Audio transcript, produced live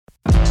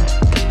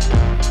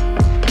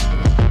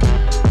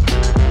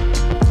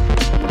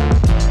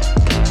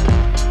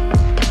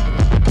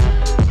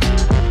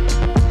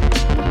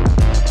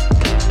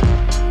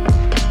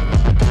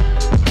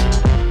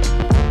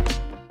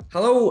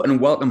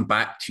welcome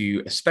back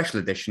to a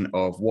special edition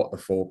of What the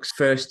Folks'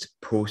 first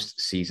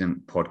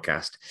post-season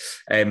podcast.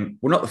 We're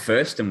not the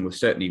first, and we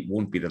certainly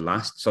won't be the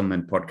last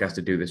Sunderland podcast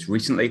to do this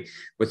recently,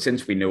 but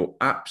since we know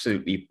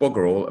absolutely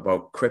bugger all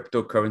about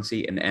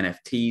cryptocurrency and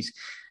NFTs,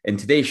 in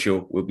today's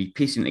show, we'll be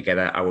piecing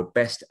together our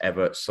best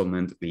ever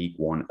Sunderland League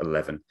One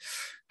 11.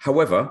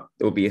 However,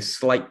 there will be a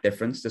slight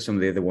difference to some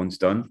of the other ones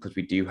done because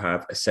we do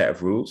have a set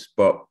of rules.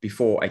 But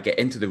before I get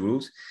into the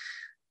rules,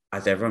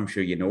 as ever, I'm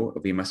sure you know,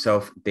 it'll be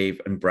myself, Dave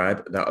and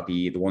Brad that'll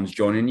be the ones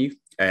joining you.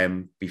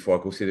 Before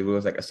I go through the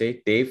rules, like I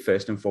say, Dave,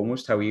 first and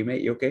foremost, how are you,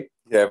 mate? You okay?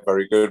 Yeah,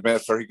 very good,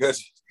 mate. Very good.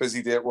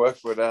 Busy day at work,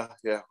 but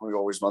we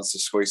always manage to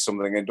squeeze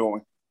something in,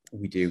 don't we?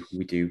 We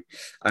do.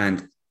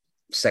 And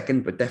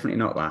second, but definitely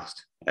not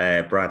last,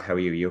 Brad, how are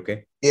you? Are you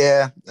okay?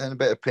 Yeah, and a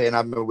bit of pain. I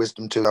had my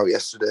wisdom tooth out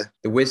yesterday.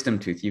 The wisdom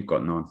tooth, you've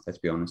got none, let's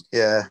be honest.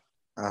 Yeah,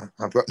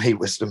 I've got no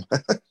wisdom.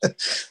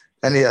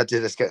 Any idea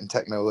is getting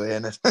taken away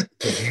in it.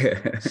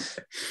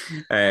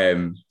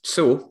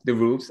 So the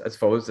rules, as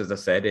follows, as I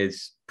said,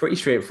 is pretty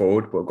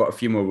straightforward, but we've got a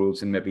few more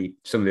rules and maybe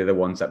some of the other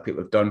ones that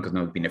people have done, because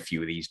there's been a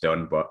few of these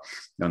done, but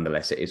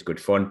nonetheless, it is good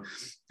fun.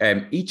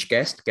 Each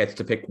guest gets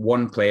to pick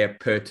one player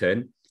per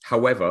turn.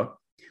 However,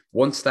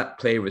 once that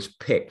player is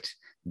picked,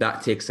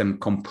 that takes them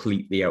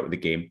completely out of the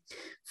game.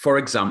 For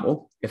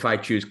example, if I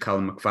choose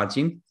Callum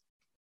McFadzean,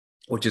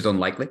 which is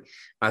unlikely,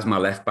 as my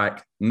left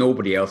back,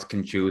 nobody else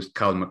can choose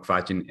Callum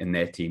McFadzean in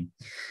their team.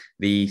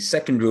 The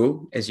second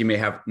rule is you may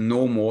have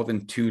no more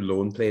than 2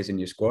 loan players in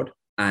your squad.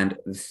 And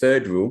the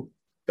third rule,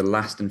 the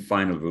last and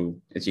final rule,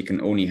 is you can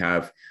only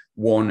have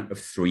one of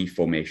 3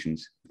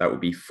 formations. That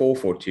would be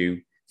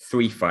 4-4-2,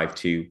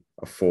 3-5-2,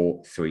 or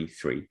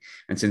 4-3-3.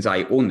 And since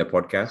I own the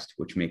podcast,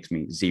 which makes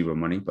me zero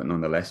money, but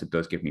nonetheless, it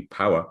does give me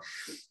power,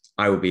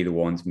 I will be the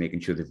ones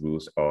making sure the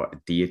rules are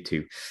adhered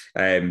to.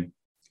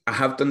 I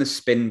have done a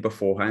spin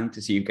beforehand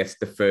to see who gets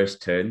the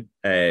first turn.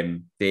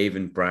 Dave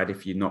and Brad,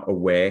 if you're not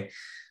aware,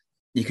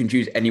 you can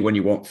choose anyone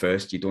you want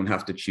first. You don't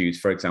have to choose,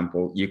 for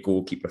example, your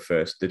goalkeeper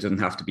first. There doesn't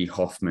have to be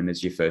Hoffman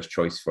as your first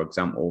choice, for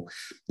example.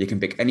 You can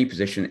pick any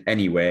position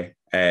anywhere.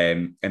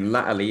 And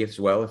latterly as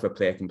well, if a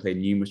player can play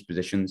numerous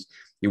positions,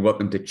 you're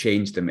welcome to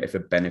change them if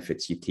it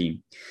benefits your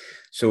team.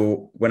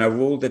 So when I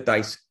rolled the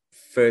dice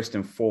first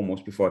and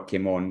foremost before I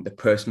came on, the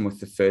person with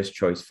the first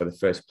choice for the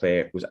first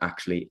player was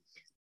actually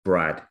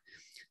Brad.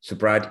 So,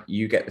 Brad,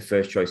 you get the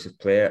first choice of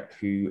player.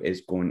 Who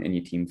is going in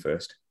your team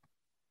first?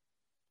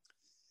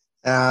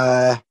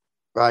 Right,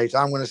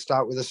 I'm going to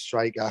start with a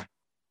striker.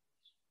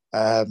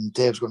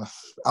 Dave's going to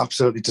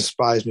absolutely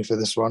despise me for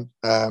this one.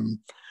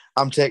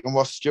 I'm taking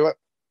Ross Stewart,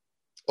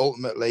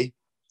 ultimately,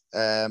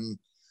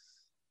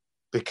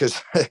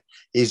 because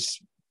he's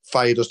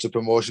fired us to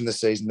promotion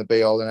this season, the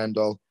be-all and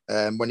end-all.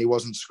 When he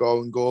wasn't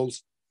scoring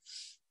goals,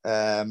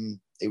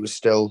 he was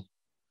still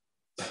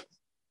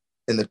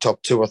in the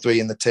top 2 or 3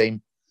 in the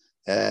team.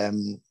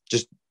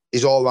 Just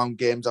his all-round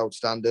game's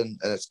outstanding,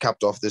 and it's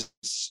capped off this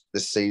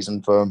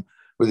season for him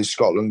with his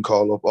Scotland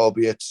call-up,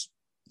 albeit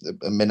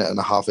a minute and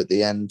a half at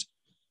the end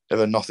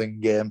of a nothing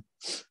game.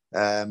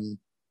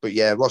 But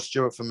yeah, Ross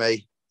Stewart for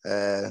me.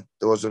 There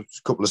was a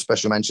couple of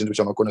special mentions, which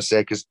I'm not going to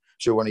say because I'm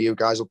sure one of you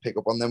guys will pick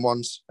up on them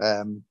ones.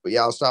 But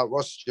yeah, I'll start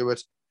Ross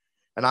Stewart,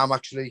 and I'm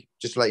actually,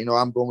 just to let you know,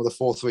 I'm going with a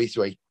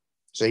 4-3-3.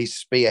 So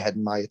he's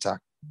spearheading my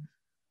attack.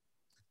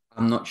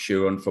 I'm not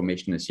sure on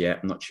formation as yet.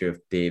 I'm not sure if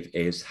Dave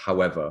is.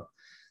 However,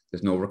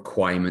 there's no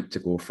requirement to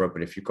go for it,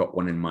 but if you've got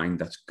one in mind,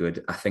 that's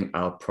good. I think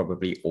I'll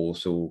probably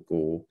also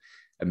go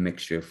a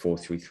mixture of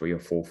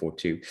 4-3-3 or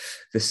 4-4-2.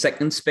 The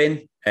second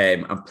spin,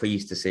 I'm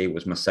pleased to say,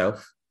 was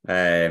myself.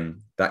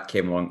 That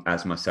came along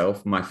as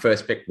myself. My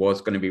first pick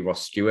was going to be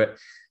Ross Stewart.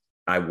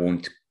 I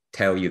won't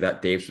tell you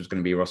that Dave's was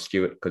going to be Ross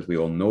Stewart because we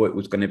all know it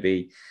was going to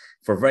be,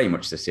 for very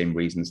much the same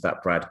reasons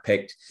that Brad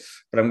picked.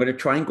 But I'm going to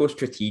try and go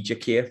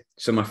strategic here.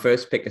 So my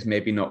first pick is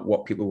maybe not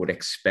what people would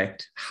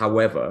expect.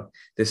 However,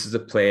 this is a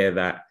player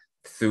that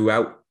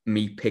throughout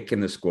me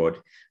picking the squad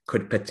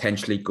could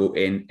potentially go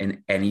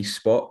in any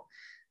spot,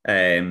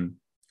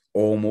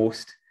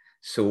 almost.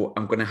 So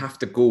I'm going to have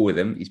to go with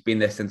him. He's been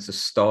there since the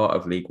start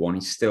of League One.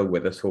 He's still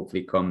with us,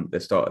 hopefully come the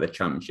start of the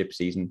championship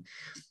season.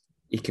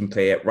 He can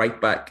play at right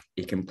back.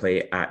 He can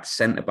play at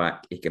centre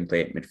back. He can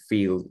play at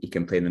midfield. He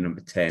can play in the number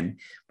 10.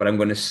 But I'm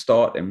going to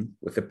start him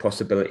with the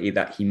possibility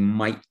that he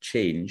might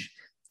change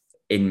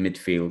in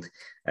midfield.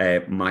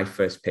 My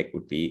first pick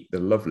would be the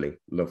lovely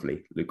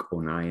Luke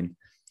O'Nien.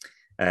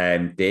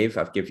 Dave,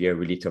 I've given you a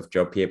really tough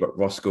job here, but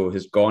Roscoe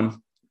has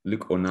gone.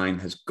 Luke O'Nien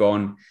has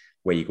gone.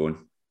 Where are you going?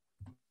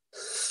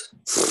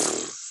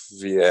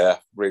 Yeah,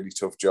 really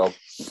tough job.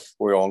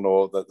 We all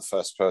know that the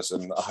first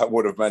person I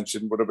would have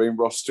mentioned would have been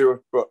Ross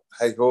Stewart, but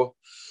hey ho,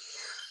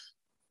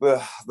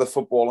 the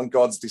footballing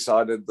gods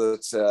decided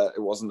that it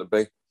wasn't to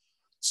be.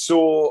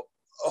 So,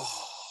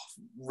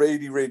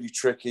 really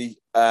tricky.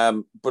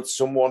 But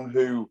someone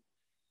who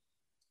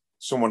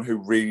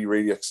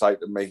really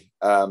excited me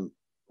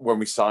when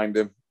we signed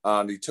him,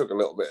 and he took a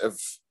little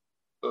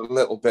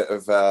bit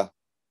of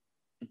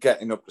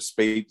getting up to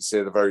speed, to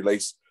say the very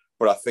least.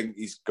 But I think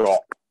he's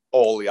got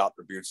all the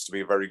attributes to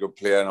be a very good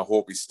player, and I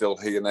hope he's still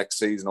here next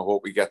season. I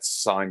hope he gets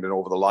signed and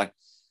over the line,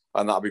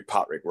 and that'll be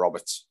Patrick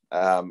Roberts.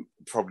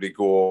 Probably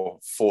go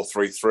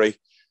 4-3-3.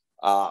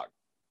 I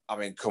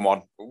mean, come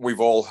on, we've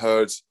all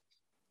heard.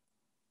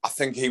 I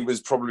think he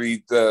was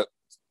probably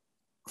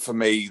for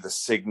me, the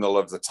signal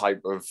of the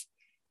type of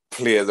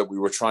player that we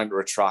were trying to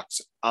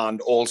attract,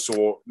 and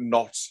also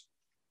not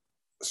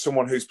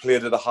someone who's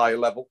played at a higher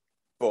level,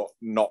 but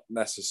not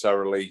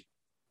necessarily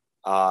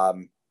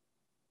over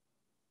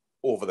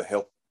the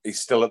hill. He's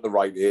still at the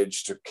right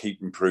age to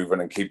keep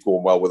improving and keep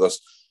going well with us.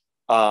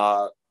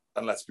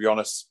 And let's be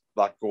honest,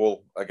 that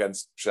goal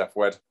against Sheff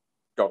Wed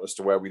got us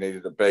to where we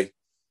needed to be.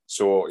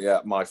 So,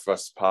 yeah, my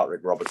first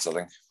Patrick Roberts, I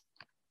think.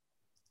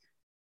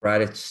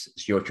 Brad, it's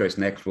your choice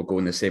next. We'll go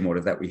in the same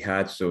order that we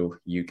had. So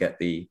you get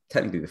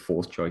technically the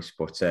fourth choice,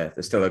 but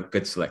there's still a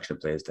good selection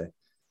of players there.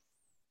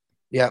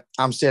 Yeah,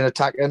 I'm saying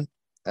attacking,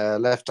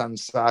 left-hand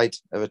side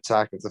of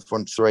attack of the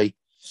front three.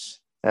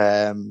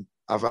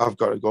 I've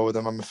got to go with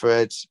them, I'm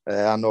afraid.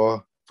 I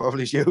know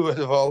probably you would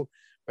have all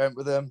went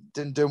with him.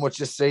 Didn't do much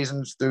this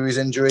season through his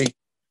injury.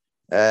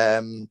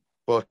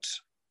 But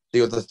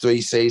the other 3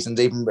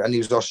 seasons, even when he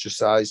was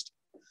ostracised,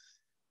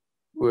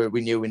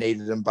 we knew we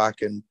needed him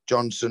back. And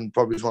Johnson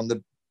probably was one of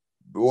the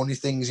only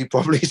things he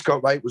probably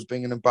got right was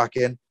bringing him back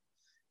in.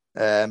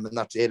 And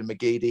that's Aidan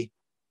McGeady.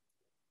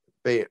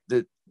 But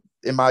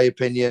in my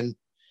opinion,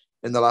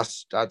 in the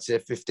last, I'd say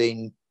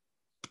 15,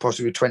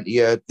 possibly 20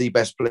 years, the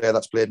best player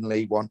that's played in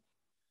League One.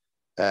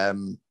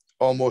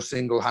 Almost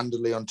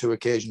single-handedly on 2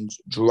 occasions,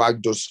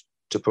 dragged us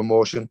to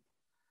promotion.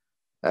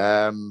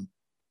 I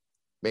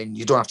mean,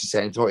 you don't have to say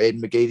anything about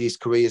Aidan McGeady's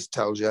career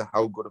tells you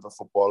how good of a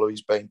footballer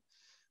he's been.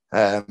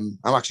 I'm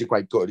actually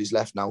quite good. He's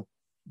left now,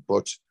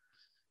 but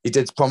he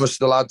did promise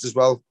the lads as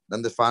well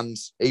and the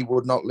fans he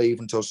would not leave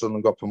until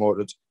Sunderland got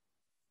promoted.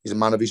 He's a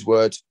man of his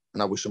word,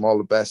 and I wish him all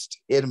the best.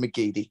 Aidan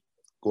McGeady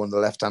going the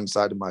left-hand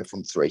side of my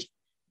front 3.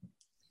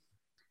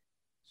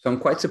 So I'm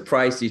quite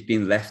surprised he's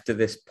been left to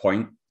this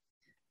point,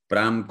 but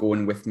I'm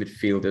going with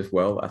midfield as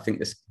well. I think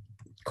this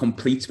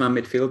completes my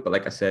midfield, but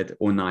like I said,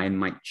 09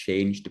 might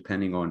change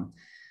depending on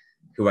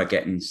who I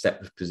get in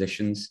separate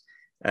positions.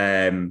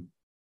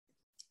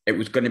 It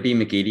was going to be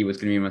McGeady was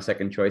going to be my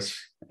second choice.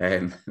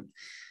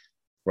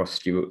 Ross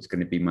Stewart was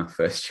going to be my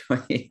first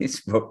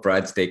choice, but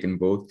Brad's taken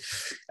both.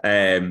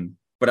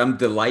 But I'm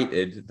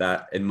delighted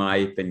that, in my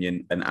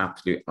opinion, an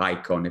absolute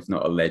icon, if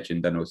not a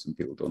legend. I know some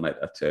people don't like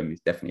that term.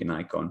 He's definitely an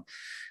icon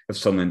of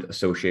Sunderland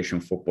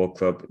Association Football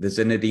Club. The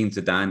Zinedine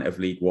Zidane of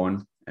League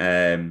One.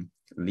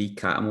 Lee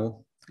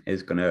Cattermole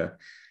is going to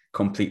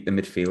complete the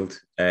midfield.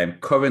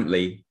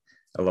 Currently,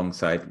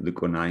 alongside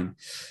Luke O'Nien.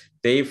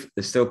 Dave,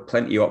 there's still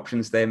plenty of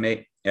options there,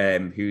 mate.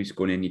 Who's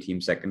going in your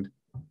team second?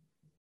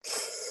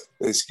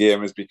 This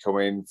game is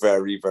becoming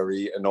very,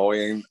 very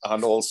annoying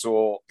and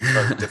also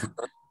very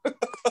difficult.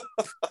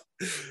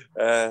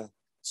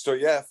 So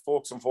yeah,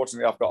 folks,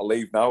 unfortunately I've got to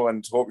leave now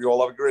and hope you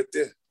all have a great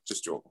day.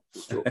 Just joking.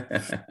 Do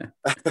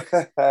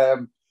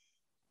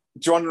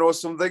you want to know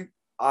something?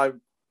 I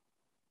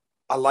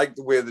like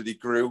the way that he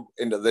grew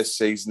into this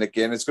season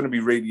again. It's going to be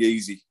really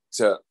easy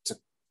to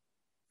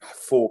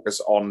focus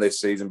on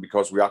this season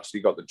because we actually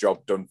got the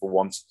job done for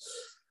once.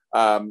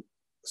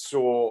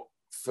 So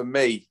for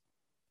me,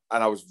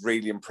 and I was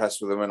really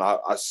impressed with him, and I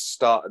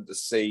started to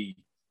see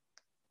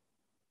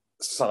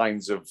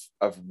signs of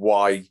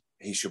why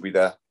he should be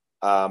there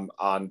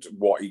and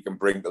what he can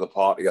bring to the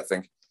party, I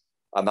think.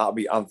 And that'll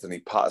be Anthony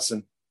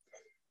Patterson.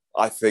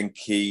 I think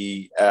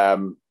he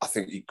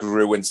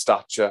grew in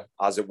stature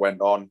as it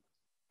went on.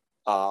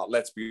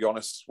 Let's be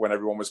honest, when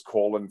everyone was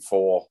calling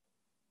for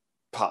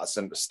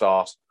Patterson to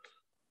start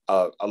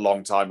a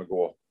long time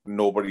ago,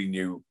 nobody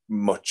knew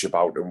much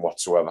about him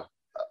whatsoever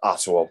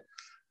at all.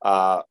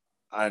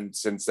 And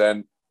since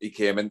then, he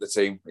came into the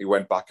team, he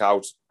went back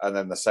out, and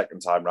then the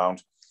second time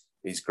round,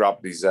 he's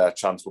grabbed his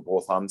chance with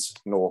both hands.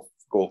 No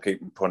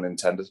goalkeeping pun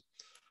intended.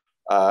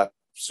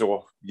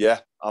 So, yeah,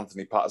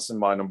 Anthony Patterson,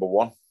 my number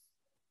 1.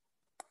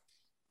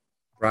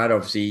 Brad,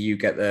 obviously, you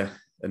get the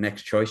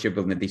next choice. You're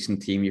building a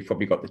decent team. You've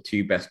probably got the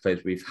 2 best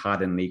players we've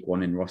had in League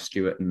One in Ross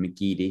Stewart and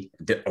McGeady.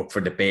 Up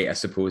for debate, I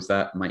suppose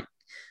that might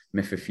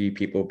miff a few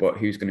people, but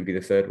who's going to be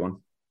the third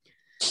one?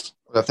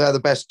 Well, if they're the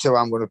best 2,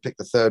 I'm going to pick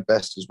the third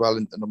best as well,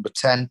 into number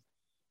 10.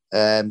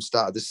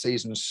 Started the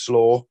season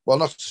slow. Well,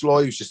 not slow,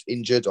 he was just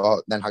injured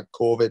or then had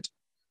COVID.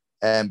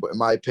 But in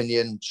my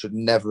opinion, should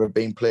never have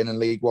been playing in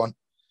League One.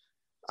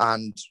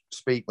 And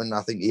Speakman,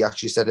 I think he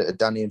actually said it to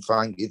Danny and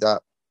Frankie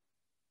that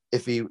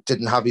if he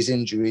didn't have his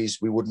injuries,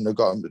 we wouldn't have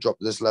got him to drop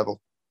to this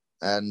level.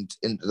 And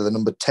into the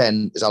number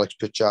 10 is Alex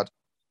Pritchard.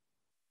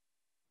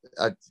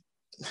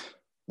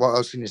 What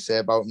else can you say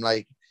about him?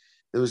 Like,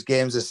 there was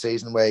games this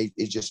season where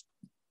it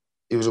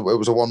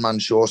was a one-man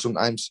show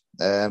sometimes.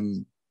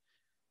 And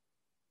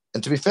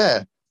to be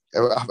fair,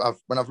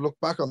 when I've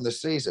looked back on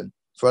this season,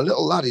 for a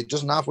little lad, he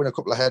doesn't have to win a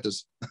couple of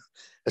headers.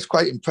 It's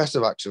quite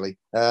impressive, actually.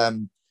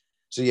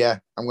 So yeah,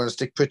 I'm going to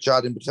stick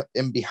Pritchard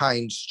in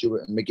behind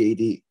Stewart and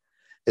McGeady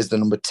is the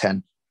number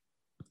 10.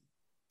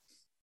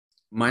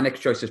 My next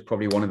choice is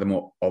probably one of the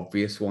more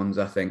obvious ones,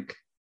 I think,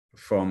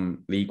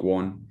 from League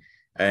One.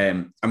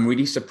 I'm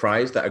really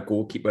surprised that a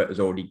goalkeeper has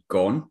already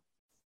gone,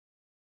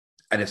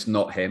 and it's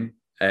not him.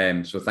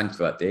 So thanks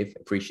for that, Dave.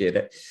 Appreciate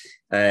it.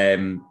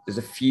 There's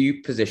a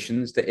few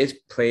positions. There is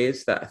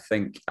players that I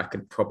think I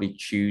could probably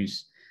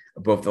choose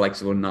above the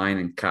likes of O'Nien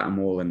and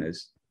Cattermole, and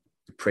there's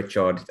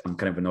Pritchard. I'm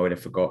kind of annoyed I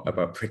forgot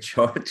about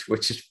Pritchard,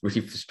 which is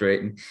really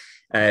frustrating.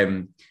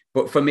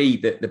 But for me,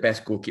 the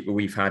best goalkeeper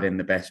we've had in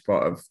the best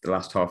part of the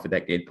last half a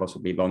decade,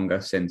 possibly longer,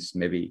 since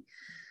maybe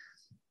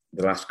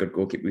the last good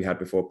goalkeeper we had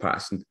before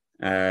Patterson.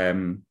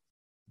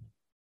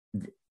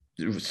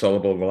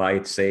 Soluble,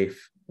 relied,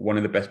 safe. One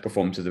of the best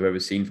performances I've ever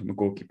seen from a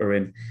goalkeeper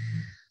in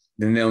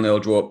the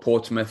 0-0 draw at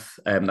Portsmouth.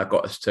 That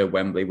got us to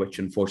Wembley, which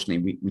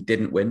unfortunately we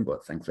didn't win,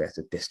 but thankfully that's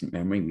a distant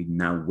memory. We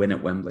now win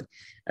at Wembley.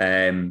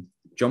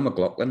 John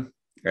McLaughlin,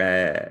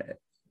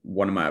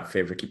 one of my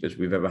favourite keepers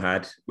we've ever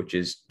had, which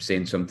is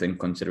saying something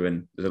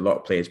considering there's a lot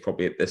of players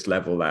probably at this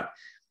level that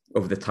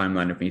over the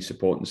timeline of me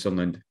supporting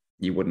Sunderland,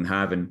 you wouldn't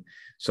have. And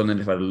Sunderland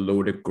have had a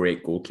load of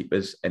great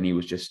goalkeepers, and he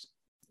was just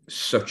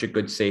such a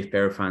good safe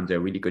pair of hands, a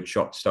really good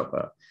shot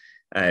stopper,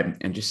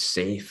 and just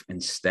safe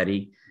and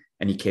steady.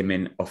 And he came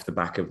in off the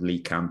back of Lee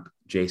Camp,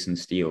 Jason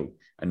Steele,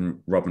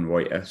 and Robin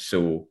Reuter.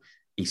 So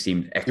he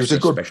seemed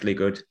especially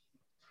good.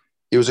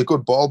 He was a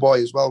good ball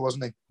boy as well,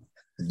 wasn't he?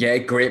 Yeah,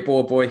 great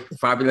ball boy.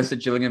 Fabulous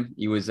at Gillingham.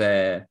 He was,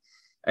 and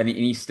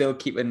he's still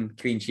keeping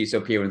clean sheets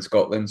up here in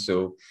Scotland.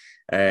 So,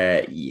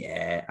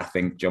 I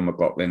think John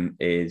McLaughlin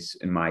is,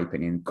 in my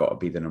opinion, got to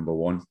be the number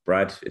one.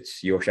 Brad,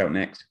 it's your shout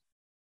next.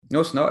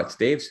 No, it's not. It's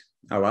Dave's.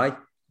 I lie.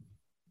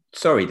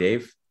 Sorry,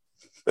 Dave.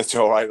 It's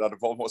all right. I'd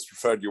have almost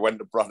preferred you went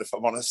to Brad, if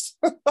I'm honest.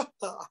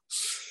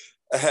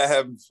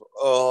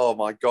 Oh,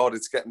 my God.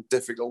 It's getting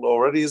difficult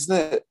already,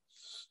 isn't it?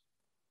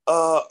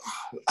 I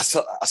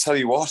tell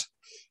you what.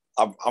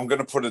 I'm going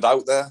to put it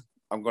out there.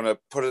 I'm going to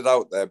put it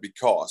out there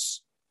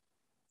because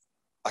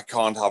I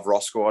can't have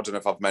Roscoe. I don't know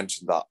if I've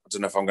mentioned that. I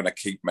don't know if I'm going to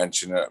keep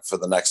mentioning it for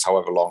the next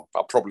however long.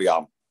 I probably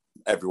am.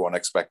 Everyone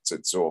expects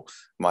it, so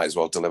might as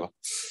well deliver.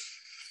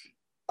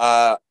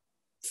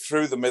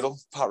 Through the middle,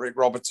 Patrick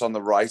Roberts on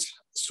the right.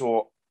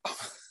 So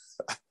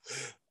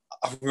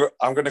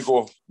I'm going to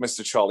go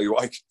Mr. Charlie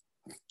Wyke.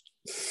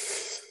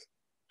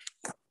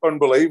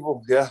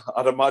 Unbelievable, yeah.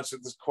 I'd imagine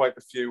there's quite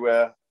a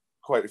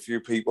few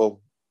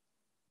people.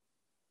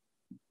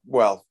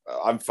 Well,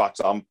 in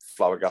fact, I'm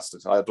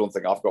flabbergasted. I don't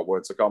think I've got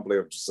words. I can't believe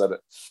I've just said it.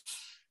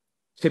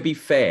 To be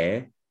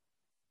fair,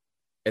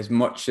 as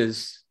much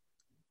as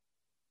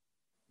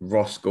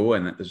Roscoe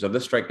and there's other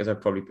strikers I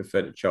probably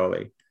prefer to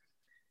Charlie,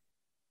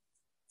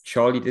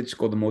 Charlie did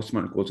score the most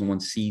amount of goals in one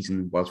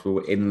season whilst we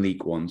were in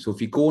League One. So if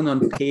you're going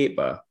on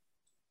paper,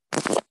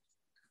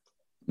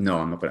 no,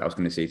 I'm not going to. I was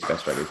going to say it's the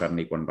best striker we've had in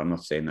League One, but I'm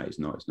not saying that he's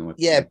not. It's no.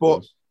 Yeah,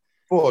 but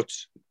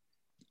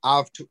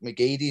I've took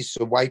McGeady's,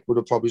 so White would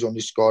have probably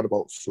only scored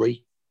about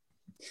 3.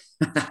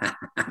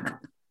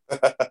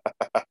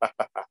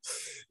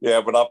 Yeah,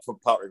 but I've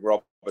put Patrick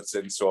Roberts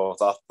in, so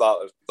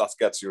that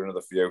gets you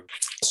another few.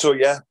 So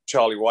yeah,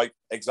 Charlie Wyke,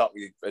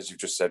 exactly as you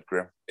just said,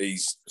 Graham.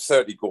 He's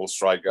 30-goal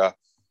striker.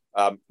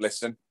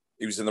 Listen,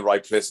 he was in the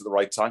right place at the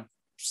right time.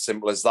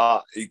 Simple as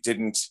that. He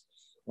didn't,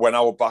 when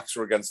our backs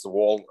were against the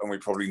wall and we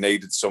probably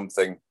needed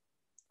something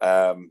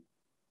a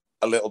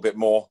little bit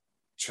more,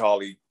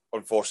 Charlie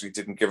unfortunately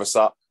didn't give us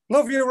that.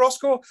 Love you,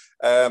 Roscoe.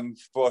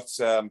 But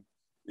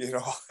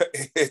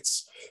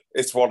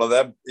it's one of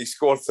them. He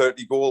scored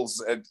 30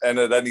 goals and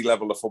at any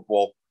level of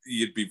football,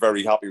 you'd be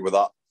very happy with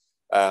that.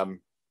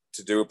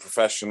 To do it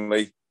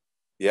professionally,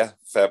 yeah,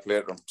 fair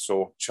play to him.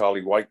 So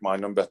Charlie Wyke, my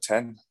number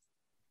 10.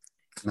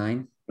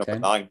 9? Number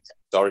 10? 9.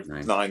 Sorry,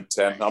 9. 9,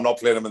 10. I'm not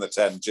playing him in the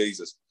 10.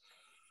 Jesus.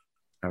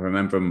 I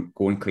remember him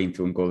going clean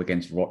through and goal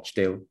against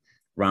Rochdale,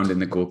 rounding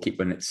the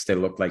goalkeeper, and it still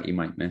looked like he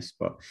might miss.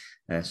 But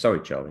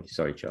sorry, Charlie.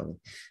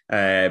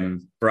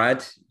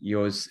 Brad,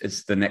 yours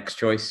is the next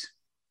choice.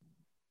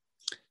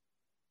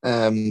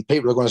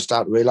 People are going to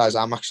start to realise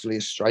I'm actually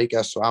a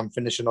striker, so I'm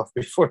finishing off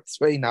before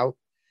 3 now.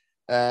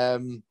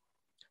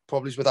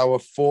 Probably with our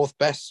 4th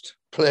best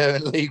player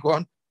in League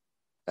One.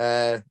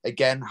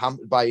 Again,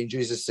 hampered by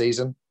injuries this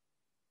season.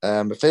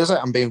 It feels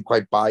like I'm being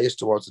quite biased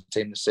towards the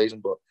team this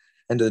season, but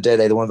end of the day,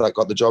 they're the ones that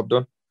got the job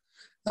done.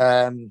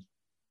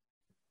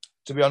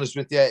 To be honest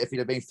with you, if he'd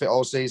have been fit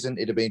all season,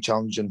 he'd have been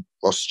challenging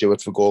Ross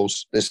Stewart for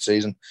goals this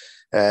season.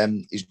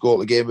 His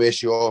goal-to-game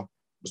ratio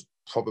was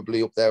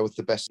probably up there with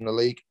the best in the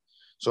league.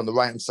 So on the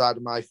right-hand side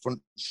of my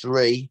front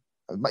 3,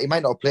 he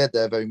might not have played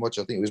there very much.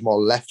 I think it was more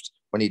left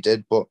when he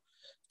did, but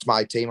it's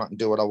my team. I can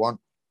do what I want.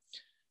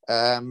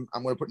 I'm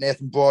going to put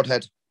Nathan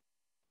Broadhead.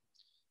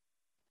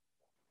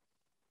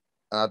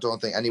 And I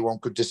don't think anyone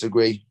could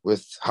disagree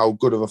with how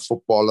good of a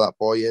footballer that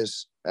boy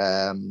is.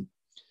 I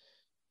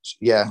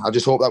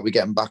just hope that we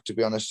get him back, to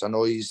be honest. I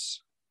know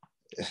there's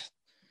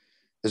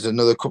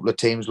another couple of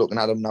teams looking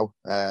at him now.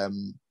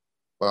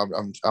 But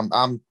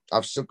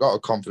I've still got a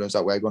confidence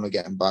that we're going to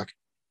get him back.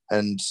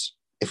 And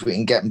if we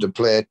can get him to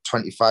play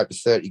 25 to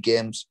 30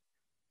 games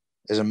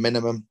as a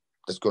minimum,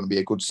 that's going to be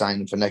a good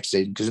signing for next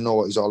season because you know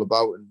what he's all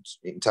about, and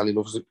you can tell he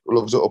loves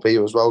it up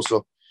here as well.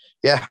 So,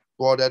 yeah,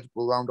 Broadhead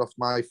will round off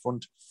my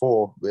front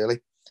four, really.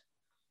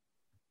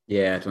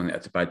 Yeah, I don't think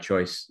that's a bad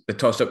choice. The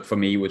toss-up for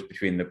me was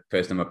between the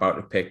person I'm about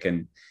to pick,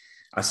 and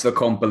I still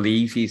can't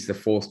believe he's the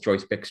fourth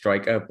choice pick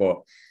striker,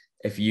 but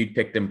if you'd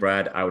picked him,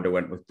 Brad, I would have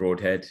went with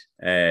Broadhead.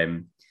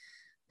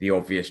 The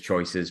obvious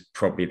choice is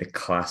probably the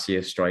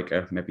classiest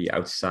striker, maybe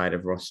outside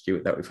of Ross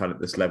Stewart, that we've had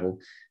at this level.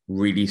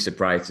 Really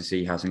surprised to see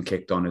he hasn't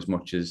kicked on as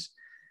much as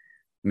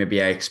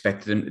maybe I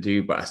expected him to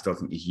do, but I still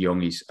think he's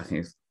young. I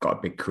think he's got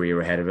a big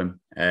career ahead of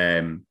him.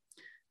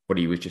 But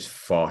he was just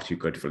far too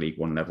good for League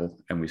One level,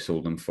 and we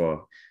sold him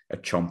for a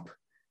chump,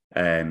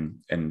 and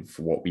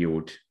for what we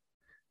owed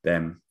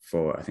them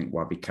for, I think,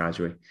 Wabi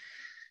Kazri.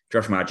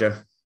 Josh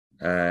Maja,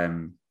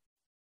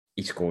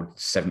 he scored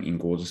 17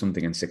 goals or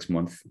something in 6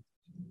 months.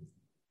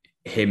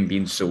 Him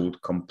being sold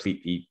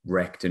completely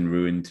wrecked and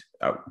ruined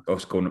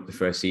us going up the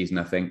first season,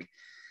 I think.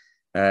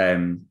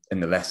 And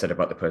the less said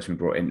about the person we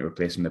brought in to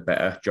replace him, the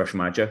better. Josh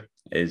Maja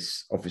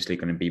is obviously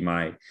going to be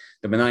my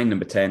number 9,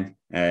 number 10.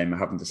 I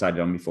haven't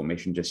decided on my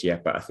formation just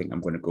yet, but I think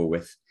I'm going to go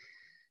with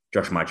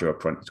Josh Maja up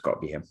front. It's got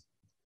to be him.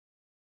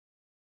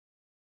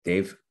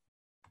 Dave?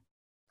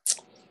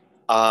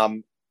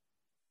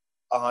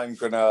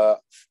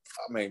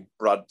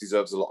 Brad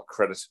deserves a lot of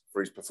credit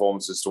for his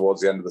performances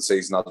towards the end of the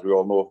season, as we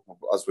all know,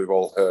 as we've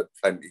all heard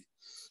plenty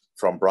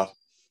from Brad.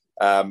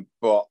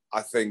 But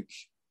I think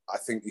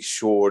he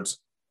showed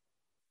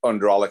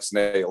under Alex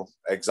Neil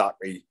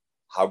exactly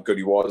how good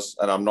he was,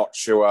 and I'm not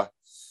sure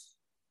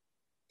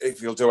if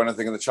he'll do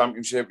anything in the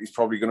Championship. He's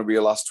probably going to be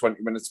a last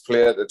 20 minutes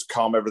player to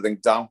calm everything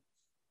down,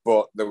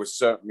 but there was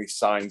certainly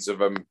signs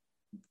of him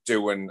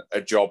doing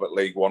a job at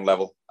League One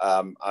level,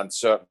 and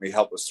certainly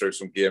helped us through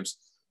some games.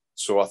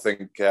 So I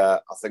think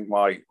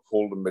my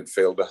holding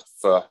midfielder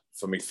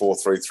for me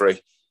 4-3-3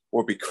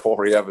 would be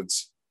Corey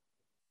Evans.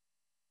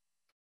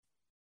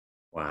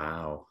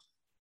 Wow.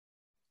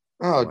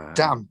 Oh, wow.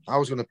 Damn. I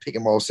was going to pick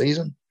him all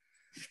season.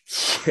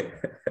 To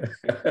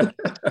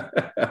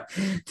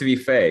be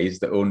fair, he's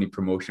the only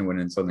promotion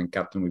winning Southern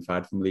captain we've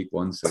had from League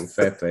One, so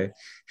fair play.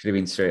 Should have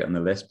been straight on the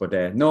list, but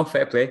no,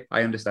 fair play.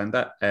 I understand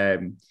that.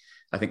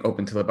 I think up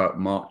until about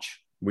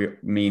March,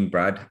 me and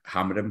Brad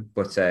hammered him,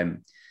 but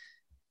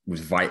was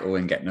vital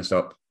in getting us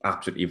up,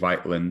 absolutely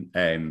vital. And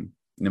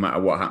no matter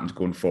what happens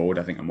going forward,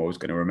 I think I'm always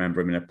going to remember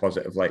him in a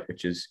positive light,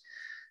 which is,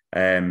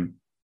 I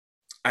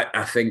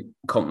think,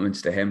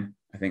 compliments to him.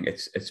 I think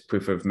it's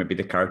proof of maybe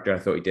the character I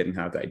thought he didn't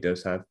have that he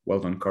does have. Well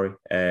done, Corey.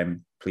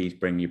 Please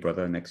bring your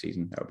brother next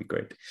season. That would be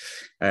great.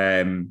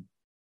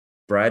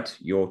 Brad,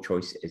 your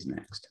choice is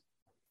next.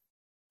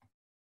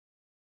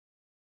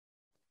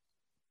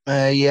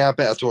 I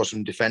better throw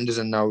some defenders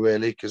in now,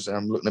 really, because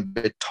I'm looking a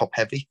bit top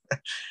heavy.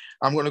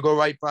 I'm going to go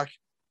right back.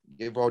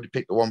 You've already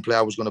picked the one player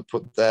I was going to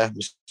put there,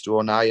 Mr.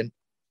 O'Nien,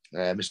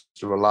 Mr.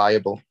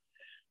 Reliable.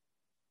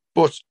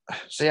 But,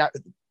 see,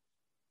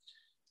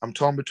 I'm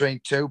torn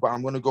between two, but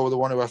I'm going to go with the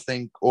one who I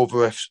think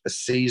over a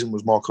season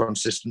was more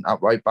consistent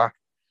at right back.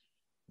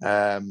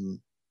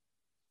 And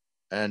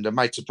it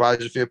might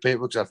surprise a few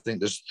people because I think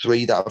there's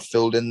 3 that are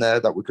filled in there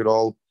that we could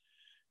all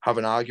have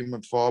an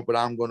argument for, but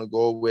I'm going to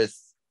go with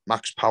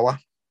Max Power.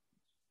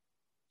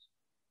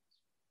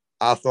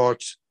 I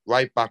thought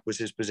right back was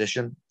his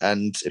position,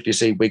 and if you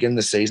see Wigan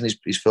this season,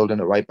 he's filled in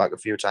at right back a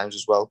few times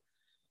as well.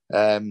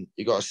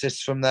 He got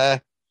assists from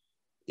there.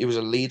 He was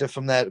a leader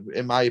from there,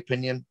 in my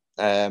opinion.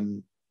 I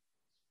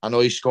know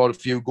he scored a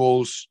few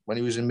goals when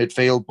he was in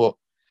midfield, but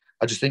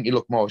I just think he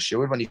looked more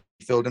assured when he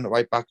filled in at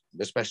right back,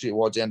 especially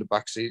towards the end of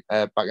back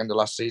end of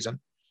last season.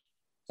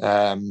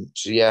 So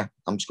yeah,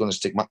 I'm just going to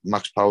stick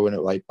Max Power in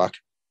at right back.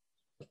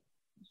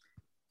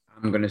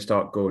 I'm going to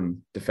start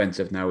going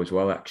defensive now as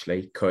well,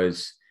 actually,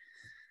 because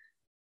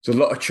there's a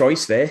lot of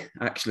choice there,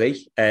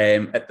 actually.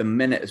 At the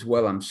minute as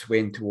well, I'm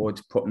swaying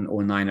towards putting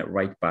O'Nien at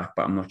right back,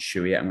 but I'm not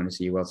sure yet. I'm going to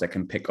see who else I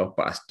can pick up.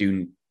 But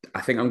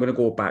I think I'm going to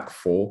go back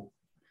 4.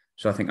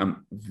 So I think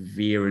I'm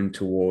veering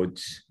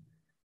towards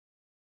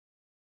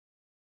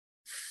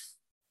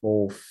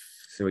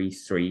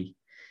 4-3-3.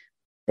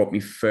 But my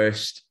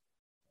first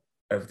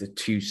of the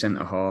 2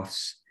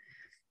 centre-halves,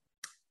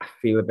 I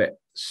feel a bit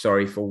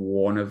sorry for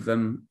one of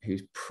them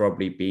who's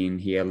probably been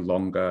here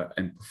longer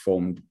and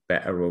performed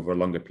better over a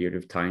longer period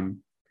of time.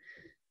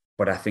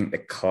 But I think the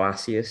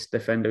classiest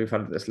defender we've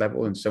had at this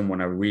level, and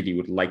someone I really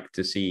would like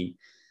to see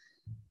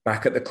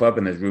back at the club,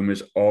 and there's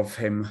rumours of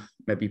him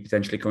maybe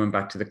potentially coming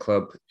back to the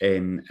club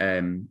in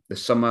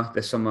this summer,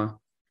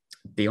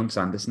 Dion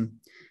Sanderson.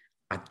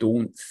 I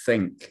don't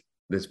think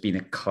there's been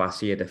a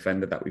classier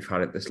defender that we've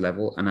had at this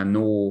level. And I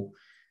know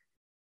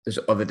there's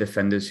other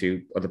defenders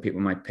who other people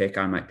might pick,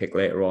 I might pick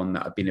later on,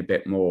 that have been a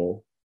bit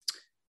more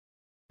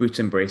boots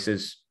and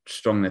braces,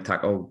 strong in the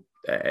tackle,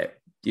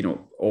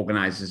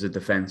 organised a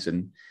defence.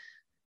 And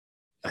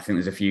I think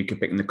there's a few you could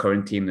pick in the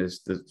current team.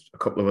 There's a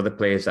couple of other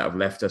players that have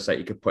left us that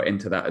you could put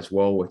into that as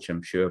well, which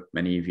I'm sure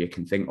many of you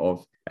can think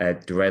of.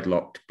 Blonde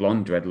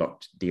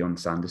dreadlocked Dion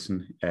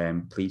Sanderson.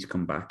 Please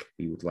come back.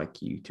 We would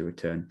like you to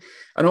return.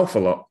 An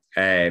awful lot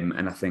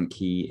And I think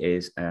he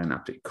is an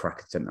absolute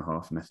crack at centre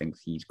half, and I think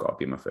he's got to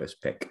be my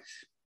first pick.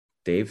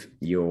 Dave,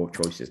 your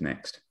choice is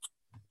next.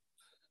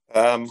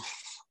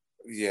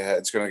 Yeah,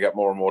 it's going to get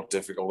more and more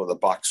difficult at the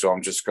back, so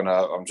I'm just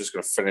gonna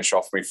finish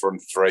off my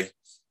front three.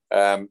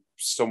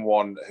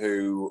 Someone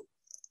who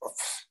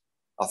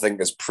I think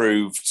has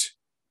proved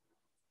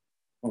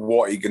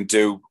what he can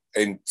do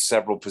in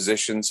several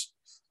positions.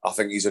 I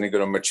think he's only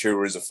going to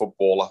mature as a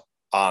footballer,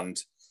 and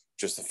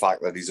just the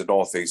fact that he's a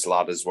North East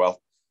lad as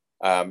well.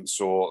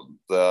 So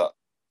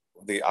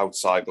the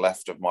outside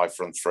left of my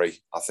front three,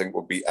 I think,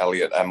 would be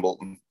Elliot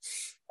Embleton,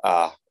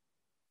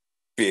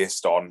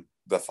 based on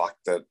the fact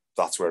that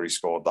that's where he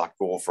scored that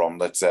goal from.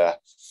 That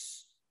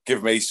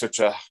give me such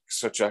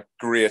a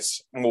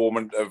great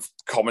moment of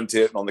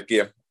commentating on the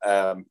game.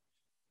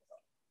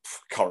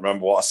 Can't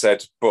remember what I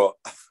said, but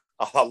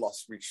I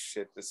lost me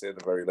shit, to say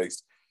the very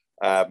least.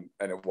 And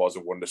it was a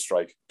wonder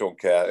strike. Don't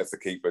care if the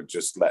keeper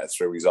just let it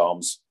through his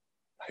arms.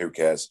 Who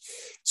cares?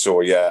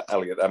 So yeah,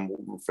 Elliot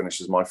Embleton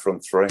finishes my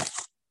front three.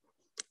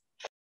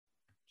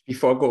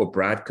 Before I go to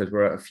Brad, because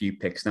we're at a few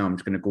picks now, I'm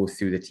just going to go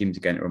through the teams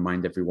again to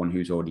remind everyone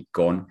who's already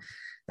gone.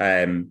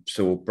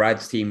 So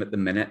Brad's team at the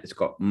minute, it's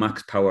got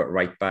Max Power at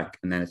right back,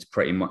 and then it's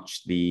pretty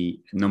much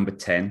the number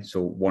 10.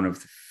 So one of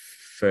the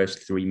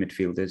first three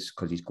midfielders,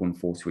 because he's going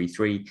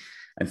 4-3-3,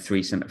 and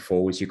three centre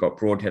forwards. You've got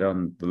Broadhead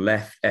on the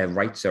right,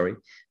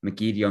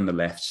 McGeady on the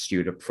left,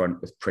 Stewart up front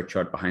with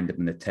Pritchard behind him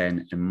in the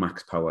 10, and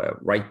Max Power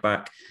at right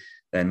back.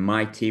 Then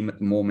my team at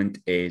the moment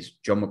is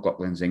John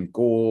McLaughlin's in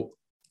goal.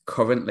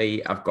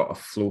 Currently, I've got a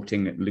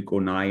floating Luke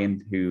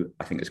O'Nien, who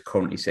I think is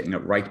currently sitting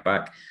at right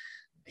back.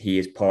 He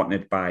is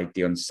partnered by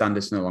Dion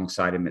Sanderson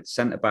alongside him at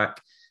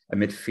centre-back. A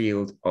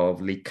midfield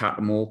of Lee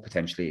Cattermole,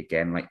 potentially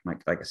again, like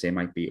I say,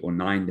 might be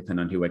O'Nien,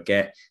 depending on who I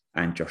get,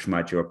 and Josh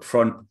Maggio up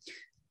front.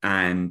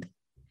 And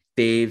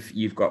Dave,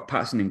 you've got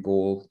Patterson in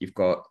goal, you've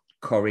got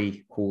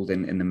Corey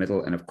Holding in the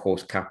middle, and of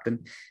course,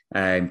 Captain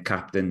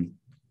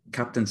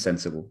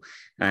Sensible.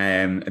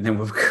 And then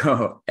we've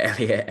got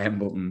Elliot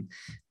Embleton,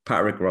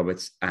 Patrick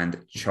Roberts,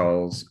 and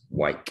Charles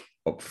Wyke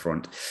up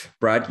front.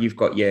 Brad, you've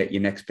got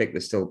your next pick.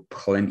 There's still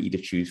plenty to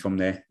choose from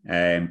there,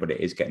 but it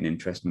is getting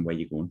interesting where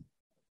you're going.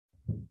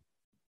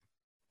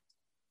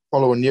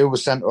 Following you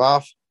was centre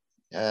half.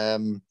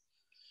 Another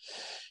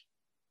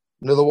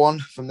one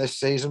from this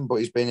season, but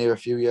he's been here a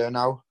few years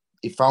now.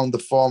 He found the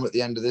form at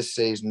the end of this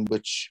season,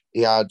 which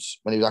he had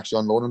when he was actually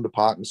on loan under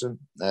Parkinson,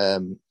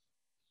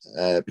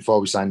 before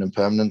we signed him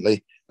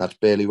permanently. That's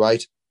Bailey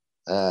White.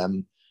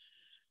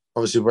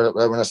 Obviously,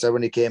 when I said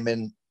when he came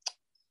in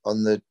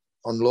on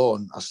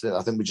loan, I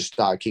think we just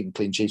started keeping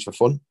clean sheets for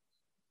fun.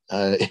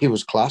 He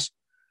was class.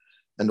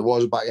 And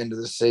towards the back end of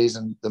the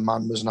season, the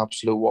man was an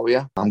absolute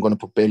warrior. I'm going to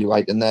put Bailey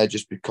White in there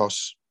just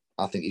because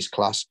I think he's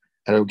class.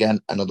 And again,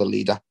 another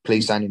leader.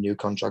 Please sign a new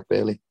contract,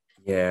 Bailey.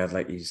 Yeah, I'd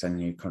like you to sign a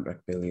new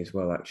contract, Bailey, as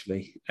well,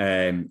 actually.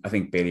 I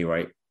think Bailey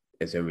White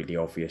is a really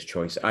obvious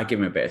choice. I give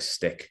him a bit of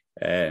stick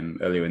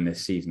earlier in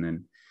this season.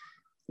 And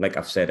like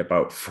I've said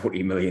about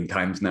 40 million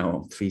times now,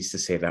 I'm pleased to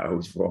say that I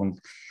was wrong.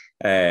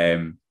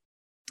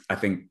 I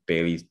think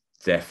Bailey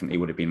definitely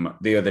would have been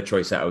the other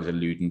choice that I was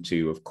alluding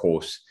to, of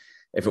course.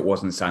 If it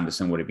wasn't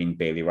Sanderson, would have been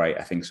Bailey Wright.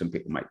 I think some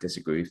people might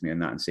disagree with me on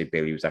that and say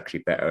Bailey was actually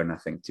better. And I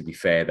think, to be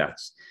fair,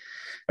 that's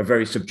a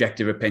very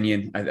subjective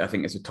opinion. I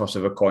think it's a toss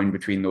of a coin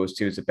between those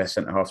two as the best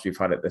centre halves we've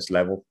had at this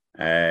level.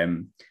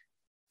 And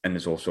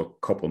there's also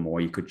a couple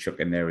more you could chuck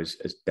in there as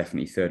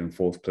definitely third and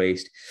fourth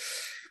placed.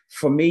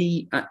 For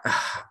me,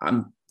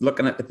 I'm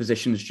looking at the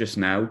positions just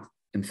now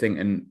and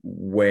thinking,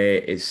 where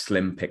is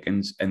slim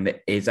pickings? And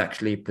there is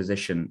actually a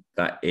position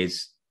that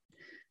is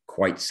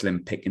quite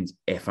slim pickings,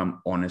 if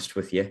I'm honest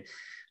with you.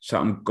 So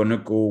I'm going to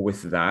go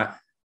with that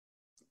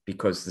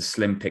because the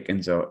slim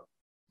pickings are,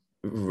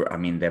 I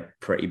mean, they're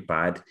pretty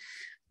bad.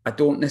 I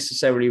don't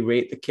necessarily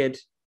rate the kid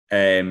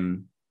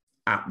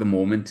at the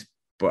moment,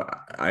 but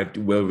I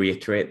will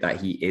reiterate that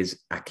he is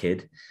a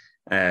kid.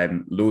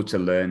 Loads to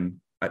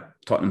learn at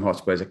Tottenham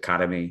Hotspur's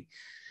academy.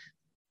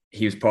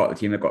 He was part of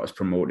the team that got us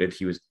promoted.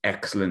 He was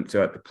excellent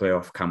throughout the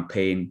playoff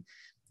campaign.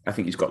 I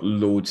think he's got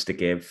loads to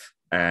give,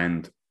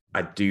 and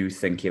I do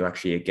think he'll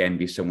actually, again,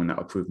 be someone that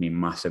will prove me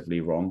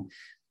massively wrong.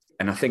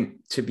 And I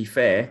think, to be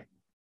fair,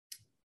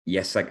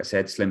 yes, like I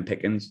said, slim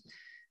pickings,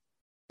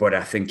 but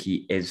I think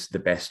he is the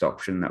best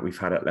option that we've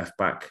had at left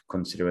back,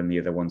 considering the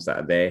other ones that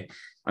are there.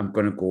 I'm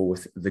going to go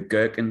with the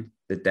Gherkin,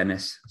 the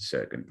Dennis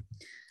Serkin,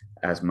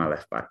 as my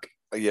left back.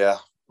 Yeah,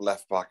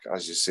 left back,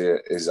 as you say,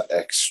 is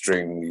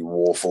extremely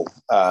woeful.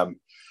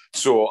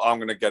 So I'm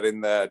going to get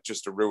in there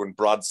just to ruin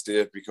Brad's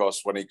day,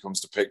 because when he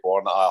comes to pick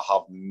one, I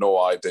have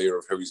no idea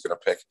of who he's going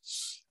to pick.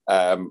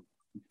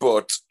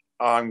 But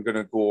I'm going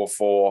to go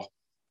for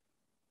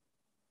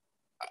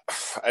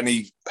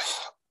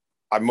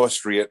I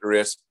must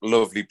reiterate,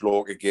 lovely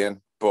bloke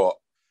again,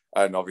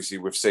 and obviously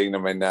we've seen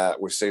him in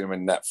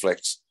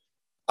Netflix,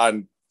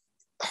 and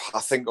I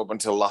think up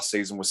until last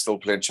season was still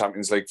playing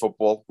Champions League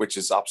football, which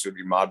is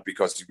absolutely mad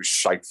because he was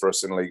shite for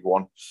us in League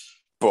One.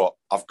 But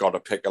I've got to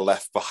pick a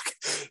left back.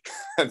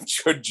 And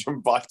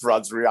judging by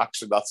Brad's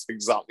reaction, that's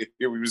exactly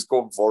who he was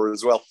going for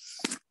as well.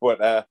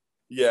 But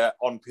yeah,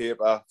 on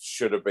paper,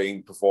 should have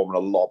been performing a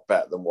lot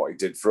better than what he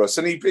did for us.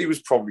 And he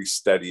was probably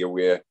steady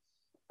away.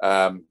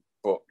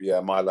 But yeah,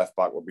 my left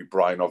back would be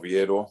Brian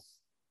Oviedo.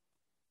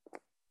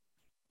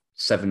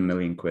 7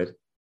 million quid.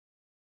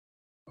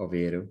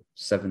 Oviedo,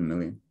 7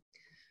 million.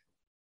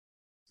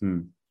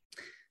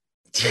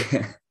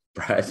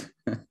 Brad,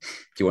 do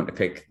you want to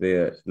pick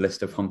the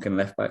list of honking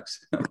left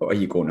backs, or are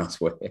you going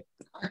elsewhere?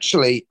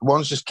 Actually,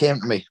 one's just came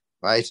to me,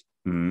 right?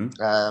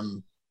 Mm-hmm.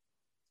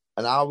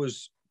 And I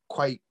was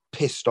quite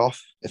pissed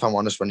off, if I'm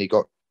honest, when he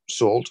got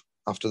sold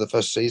after the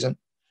first season,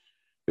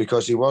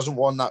 because he wasn't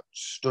one that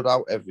stood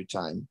out every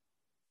time,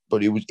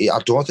 but I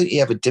don't think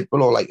he ever dipped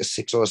below like a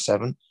 6 or a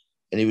 7,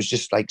 and he was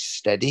just like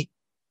steady.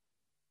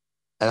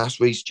 And that's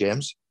Reece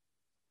James.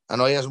 I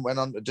know he hasn't went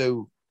on to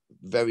do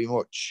very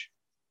much.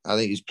 I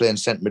think he's playing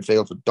centre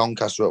midfield for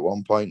Doncaster at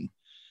one point.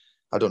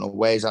 I don't know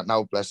where he's at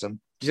now, bless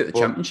him. He's at the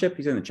Championship.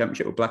 He's in the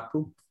Championship with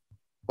Blackpool.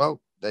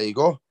 Well, there you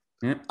go.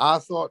 Yeah. I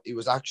thought he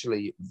was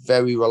actually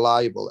very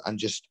reliable and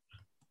just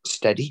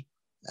steady.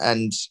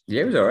 And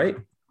yeah, he was all right.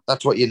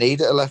 That's what you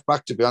need at a left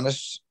back, to be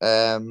honest.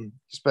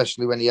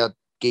 Especially when he had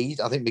Geed.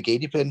 I think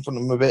McGeady played in front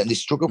of him a bit, and they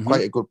struck up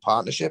quite a good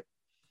partnership.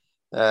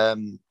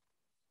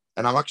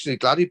 And I'm actually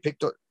glad he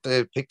picked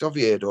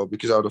Oviedo,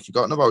 because I would have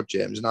forgotten about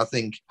James. And I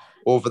think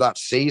over that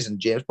season,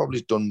 James probably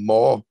has done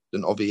more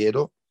than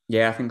Oviedo.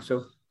 Yeah, I think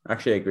so.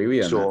 Actually, I agree with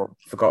you. So,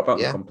 forgot about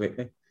him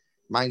completely.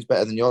 Mine's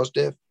better than yours,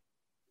 Dave.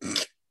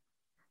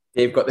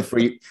 Dave got the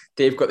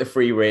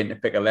free reign to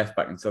pick a left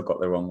back and still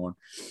got the wrong one.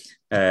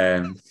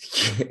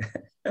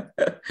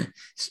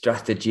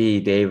 Strategy,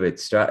 David.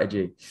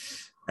 Strategy.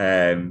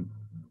 So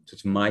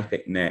it's my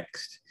pick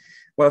next.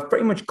 Well, I've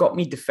pretty much got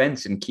me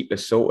defence and keeper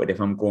sorted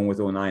if I'm going with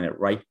 09 at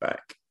right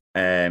back.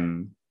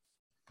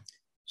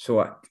 So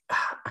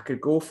I could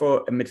go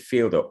for a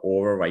midfielder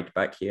or a right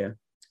back here.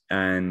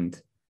 And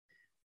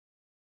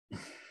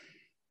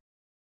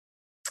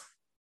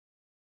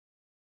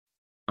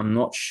I'm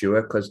not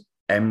sure, because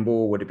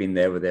Embo would have been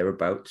there or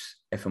thereabouts,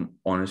 if I'm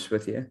honest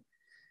with you.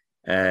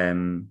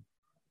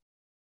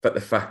 But the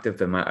fact of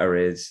the matter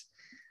is,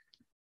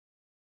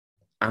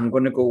 I'm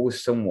going to go with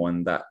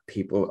someone that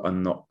people are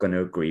not going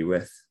to agree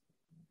with,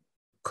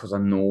 because I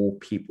know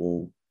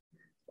people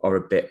are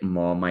a bit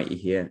more mighty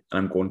here, and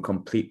I'm going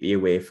completely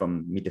away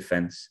from my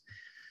defence.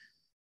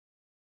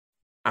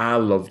 I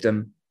loved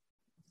him.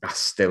 I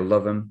still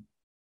love him.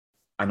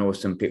 I know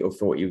some people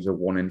thought he was a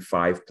 1 in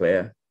 5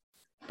 player,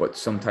 but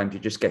sometimes you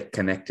just get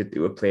connected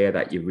to a player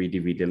that you really,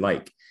 really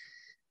like.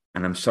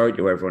 And I'm sorry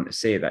to everyone to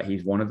say that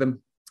he's one of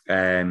them.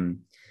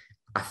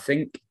 I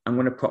think I'm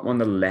going to put him on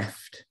the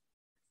left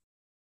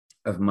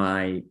of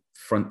my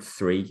front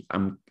three.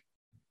 I'm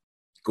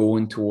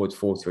going towards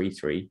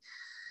 4-3-3.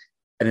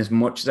 And as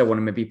much as I want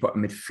to maybe put a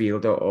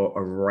midfielder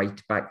or a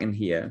right back in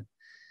here,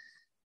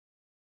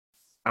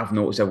 I've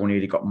noticed I've only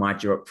really got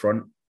Maja up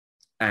front,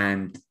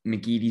 and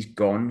McGeady's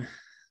gone.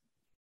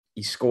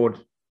 He scored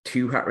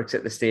 2 hat-tricks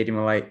at the Stadium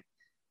of Light,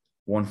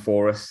 1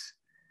 for us,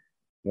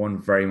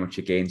 1 very much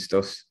against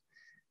us.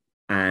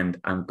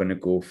 And I'm going to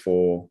go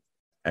for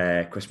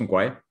Chris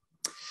Maguire.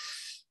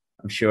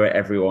 I'm sure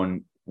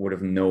everyone would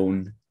have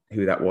known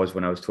who that was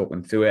when I was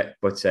talking through it,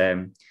 but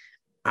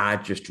I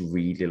just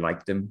really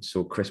liked him.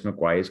 So Chris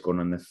Maguire is going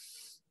on the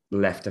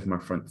left of my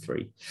front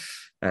three.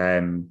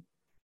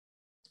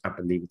 I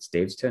believe it's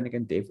Dave's turn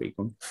again. Dave, where you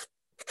going?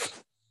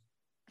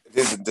 It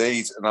is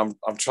indeed, and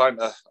I'm trying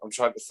to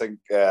think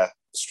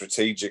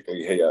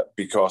strategically here,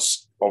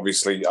 because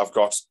obviously I've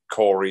got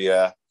Corey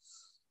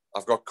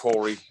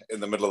in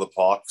the middle of the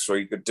park, so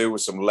he could do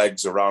with some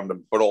legs around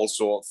him, but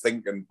also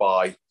thinking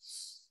by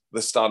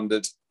the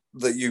standard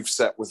that you've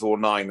set with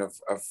 09 of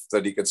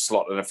that he could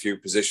slot in a few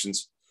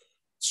positions.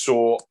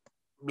 So a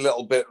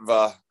little bit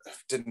of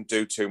didn't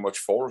do too much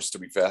for us, to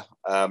be fair,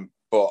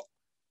 but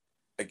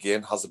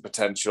again has the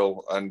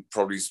potential and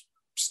probably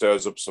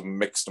stirs up some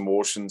mixed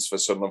emotions for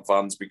Sunderland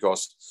fans,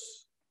 because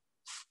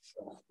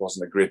it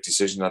wasn't a great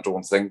decision, I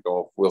don't think,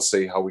 or we'll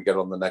see how we get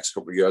on the next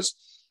couple of years.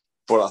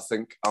 But I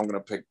think I'm going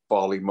to pick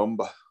Bali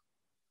Mumba.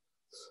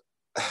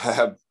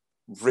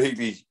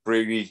 Really,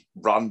 really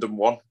random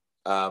one.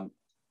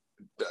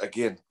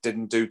 Again,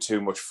 didn't do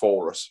too much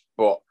for us,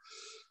 but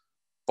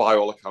by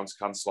all accounts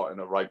can slot in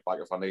a right back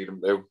if I need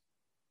him to.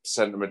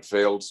 Centre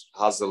midfield,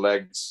 has the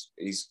legs,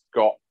 he's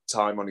got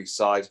time on his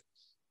side.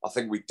 I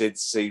think we did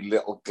see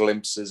little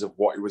glimpses of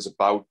what he was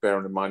about,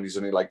 bearing in mind he's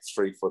only like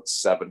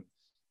 3'7"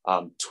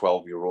 and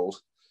 12-year-old.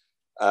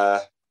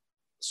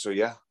 So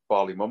yeah,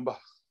 Bali Mumba.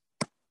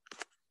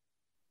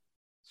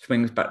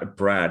 Swings back to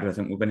Brad. I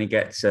think we're going to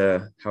get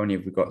to, how many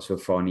have we got so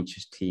far on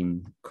each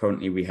team?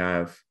 Currently we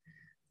have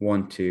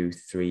 1, 2,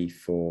 3,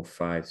 4,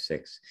 5,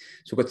 6.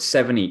 So we've got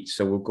 7 each.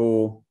 So we'll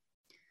go.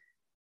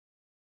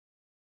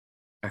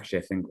 Actually,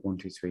 I think 1,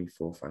 2, 3,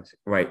 4, 5, 6.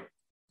 Right.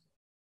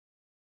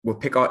 We'll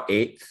pick our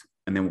 8th,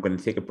 and then we're going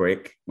to take a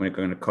break. We're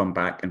going to come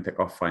back and pick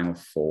our final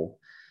 4.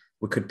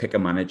 We could pick a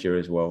manager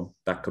as well.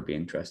 That could be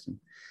interesting.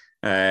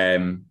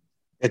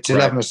 It's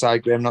 11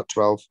 aside, Graham, not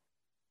 12.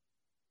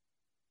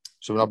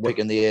 So we're not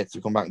picking the 8th.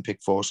 We come back and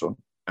pick 4, son.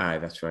 Aye,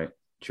 that's right.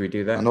 Should we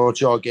do that? I know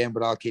it's your game,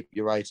 but I'll keep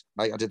you right,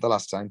 like I did the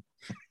last time.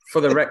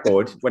 For the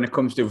record, when it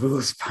comes to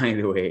rules, by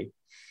the way,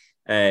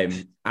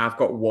 I've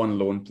got one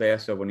loan player,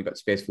 so I've only got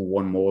space for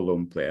one more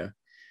loan player.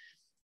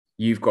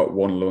 You've got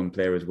one loan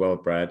player as well,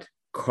 Brad.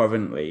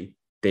 Currently,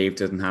 Dave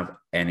doesn't have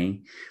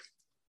any.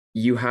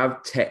 You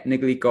have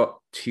technically got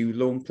 2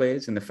 loan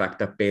players in the fact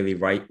that Bailey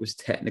Wright was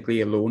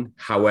technically a loan.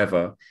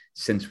 However,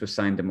 since we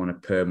signed him on a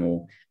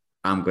permo,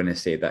 I'm going to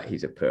say that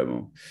he's a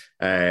permo.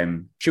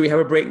 Should we have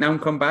a break now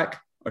and come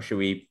back? Or should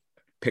we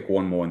pick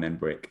one more and then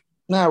break?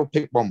 No, we'll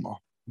pick one more.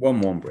 One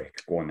more and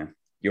break. Go on then.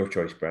 Your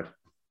choice, Brad.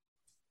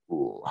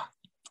 Ooh.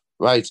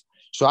 Right.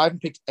 So I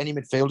haven't picked any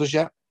midfielders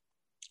yet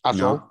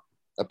at all,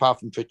 apart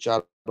from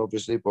Pritchard,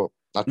 obviously, but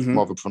that's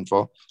more of a front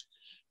four.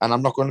 And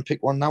I'm not going to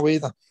pick one now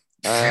either.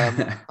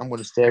 I'm going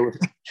to stay with.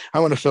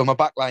 I'm going to fill my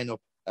back line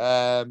up.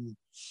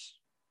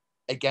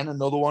 Again,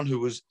 another one who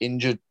was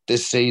injured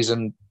this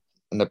season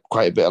and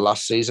quite a bit of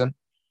last season.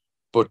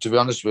 But to be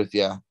honest with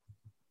you,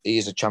 he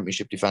is a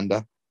championship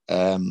defender.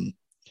 I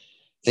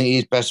think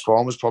his best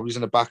form was probably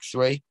in the back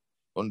 3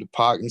 under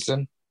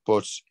Parkinson,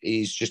 but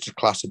he's just a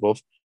class above.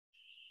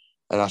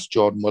 And that's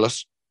Jordan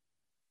Willis.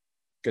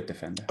 Good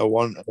defender. I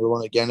want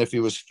again, if he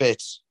was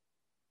fit,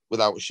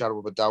 without a shadow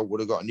of a doubt, would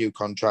have got a new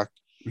contract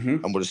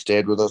and would have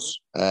stayed with us.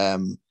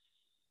 And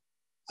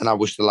I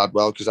wish the lad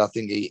well because I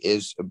think he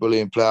is a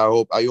brilliant player.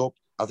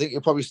 I think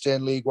he'll probably stay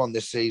in League One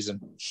this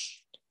season,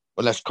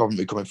 unless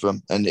Coventry coming for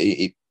him. And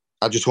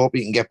I just hope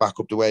he can get back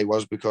up the way he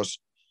was because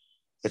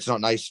it's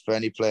not nice for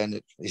any player.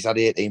 He's had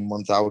 18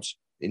 months out.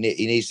 He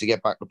needs to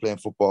get back to playing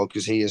football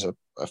because he is a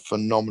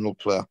phenomenal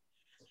player.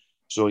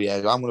 So, yeah,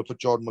 I'm going to put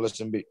Jordan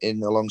Willis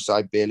in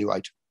alongside Bailey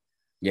Wright.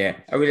 Yeah,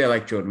 I really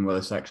like Jordan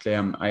Willis, actually.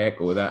 I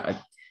echo that.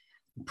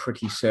 I'm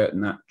pretty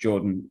certain that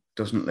Jordan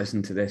doesn't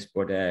listen to this,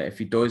 but if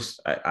he does,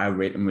 I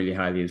rate him really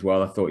highly as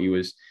well. I thought he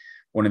was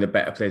one of the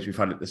better players we've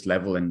had at this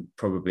level and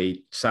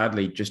probably,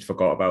 sadly, just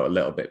forgot about a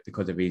little bit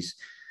because of the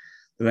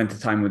length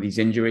of time with these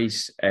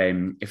injuries.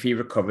 If he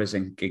recovers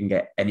and can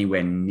get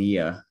anywhere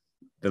near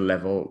the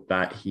level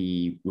that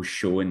he was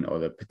showing or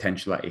the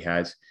potential that he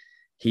has,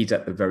 he's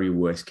at the very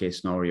worst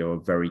case scenario, a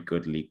very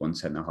good League One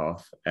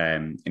centre-half.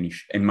 And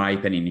in my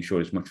opinion, he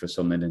showed as much for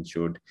Sunderland and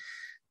showed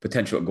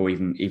potential to go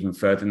even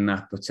further than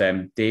that. But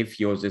Dave,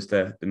 yours is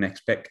the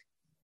next pick.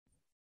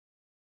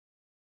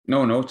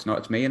 No, it's not.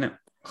 It's me, innit?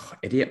 Oh,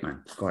 idiot,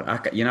 man. God,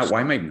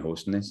 why am I even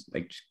hosting this?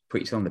 Like, just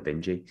put yourself on the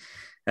bingey.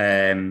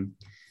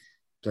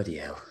 Bloody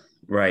hell.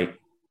 Right.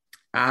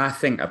 I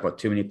think I've got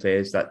too many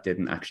players that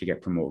didn't actually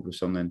get promoted with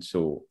Sunderland,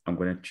 so I'm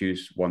going to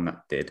choose one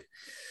that did.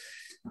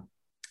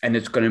 And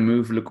it's going to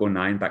move Luke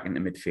O'Nien back into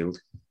midfield,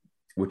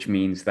 which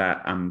means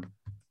that I'm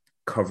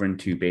covering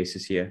 2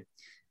 bases here.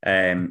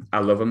 I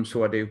love him,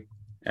 so I do.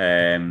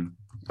 I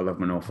love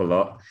him an awful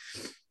lot.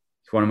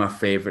 He's one of my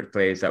favourite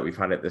players that we've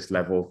had at this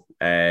level.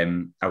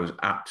 I was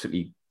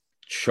absolutely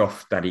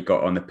chuffed that he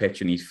got on the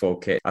pitch in his full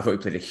kit. I thought he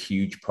played a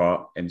huge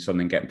part in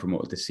something getting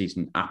promoted this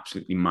season.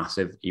 Absolutely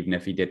massive, even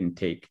if he didn't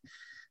take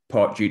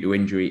part due to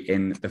injury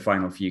in the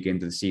final few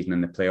games of the season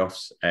in the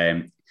playoffs.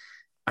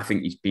 I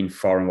think he's been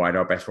far and wide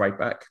our best right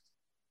back,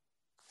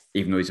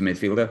 even though he's a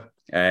midfielder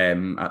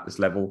at this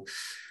level.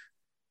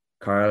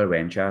 Carl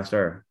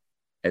Winchester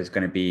is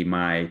going to be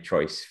my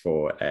choice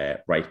for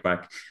right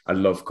back. I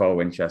love Carl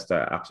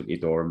Winchester, absolutely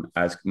adore him.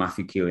 As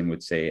Matthew Keeling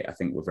would say, I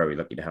think we're very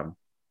lucky to have him.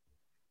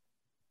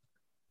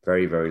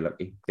 Very, very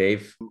lucky.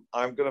 Dave?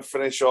 I'm going to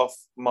finish off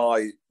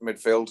my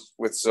midfield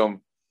with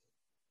some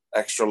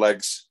extra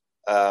legs.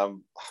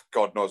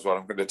 God knows what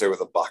I'm going to do with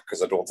the back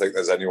because I don't think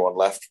there's anyone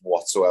left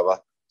whatsoever.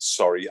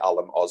 Sorry,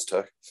 Alan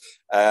Ozturk.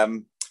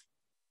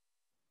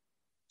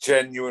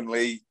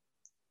 Genuinely,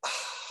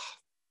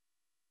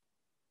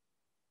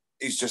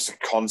 he's just a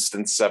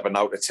constant 7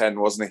 out of 10,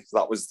 wasn't he?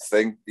 That was the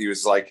thing. He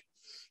was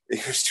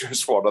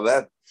just one of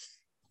them.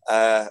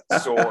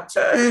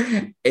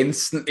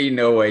 Instantly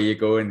know where you're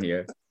going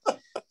here.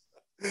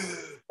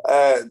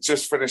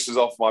 Just finishes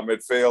off my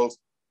midfield.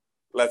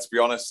 Let's be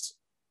honest,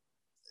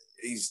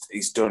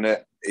 he's done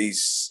it.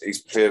 He's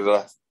played at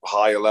a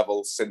higher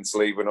level since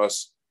leaving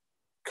us.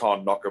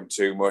 Can't knock him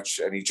too much,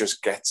 and he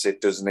just gets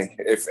it, doesn't he?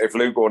 If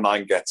Luke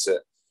O'Nien gets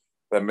it,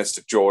 then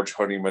Mr. George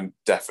Honeyman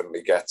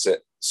definitely gets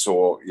it.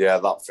 So yeah,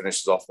 that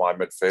finishes off my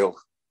midfield.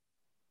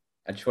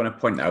 I just want to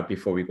point out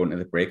before we go into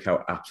the break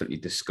how absolutely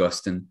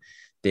disgusting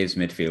Dave's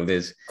midfield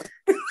is.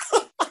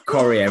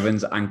 Corey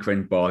Evans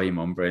anchoring Barley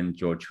Mumba and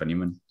George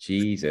Honeyman.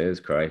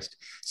 Jesus Christ.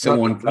 I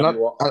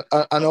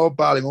know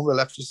Barley Mumba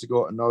left us to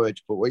go to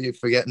Norwich, but what you're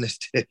forgetting is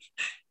Dave,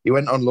 he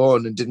went on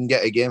loan and didn't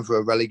get a game for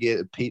a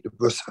relegated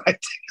Peterborough side.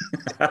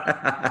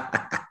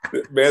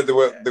 Mate, they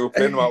were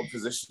playing him out of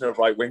position of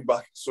right wing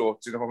back, so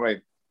do you know what I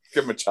mean?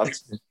 Give him a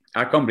chance.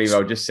 I can't believe I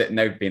was just sitting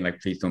there being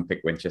like, please don't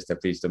pick Winchester,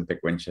 please don't pick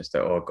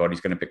Winchester. Oh God,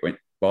 he's going to pick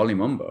Barley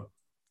Mumba.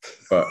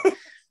 But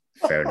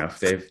fair enough,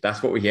 Dave.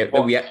 That's what we hear.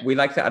 We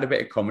like to add a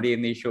bit of comedy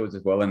in these shows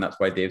as well, and that's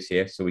why Dave's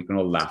here, so we can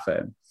all laugh at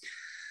him.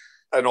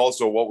 And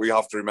also what we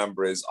have to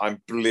remember is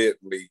I'm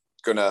blatantly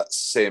going to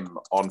sim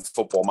on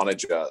Football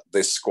Manager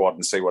this squad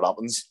and see what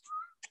happens.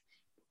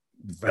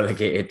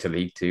 Relegated to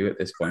League Two at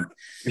this point.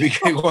 We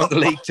want the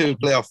League Two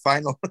playoff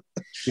final.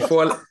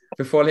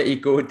 Before I let you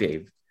go,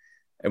 Dave,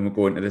 and we'll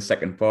go into the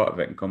second part of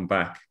it and come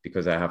back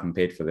because I haven't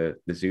paid for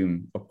the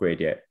Zoom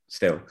upgrade yet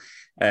still.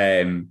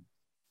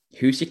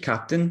 Who's your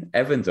captain,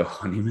 Evans or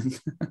Honeyman?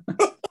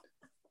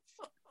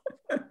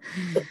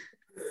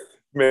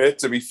 Mate,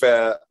 to be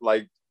fair,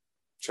 like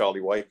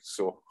Charlie White.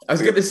 So I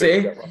was going to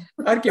say,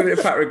 I'd give it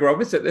to Patrick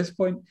Roberts at this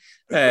point.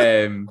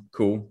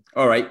 Cool.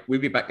 All right, we'll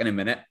be back in a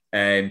minute.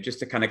 Just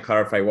to kind of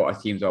clarify what our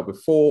teams are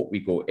before we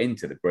go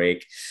into the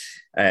break.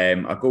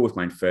 I'll go with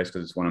mine first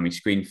because it's one on my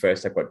screen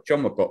first. I've got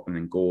John McLaughlin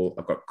in goal.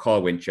 I've got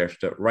Carl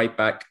Winchester at right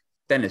back,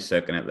 Dennis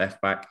Serkin at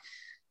left back,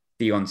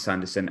 Dion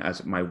Sanderson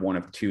as my one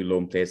of two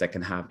lone players I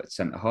can have at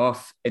centre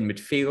half. In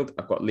midfield,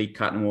 I've got Lee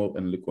Cattermole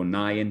and Luke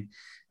O'Nien.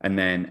 And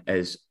then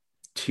as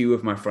two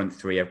of my front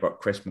three, I've got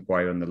Chris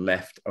Maguire on the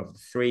left of the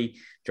three,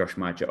 Josh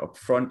Maja up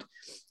front.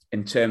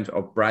 In terms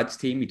of Brad's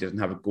team, he doesn't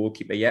have a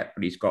goalkeeper yet,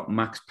 but he's got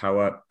Max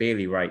Power,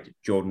 Bailey Wright,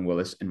 Jordan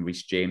Willis, and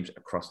Reece James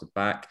across the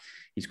back.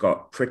 He's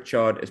got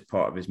Pritchard as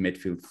part of his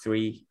midfield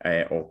three,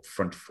 or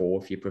front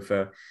four, if you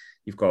prefer.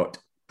 You've got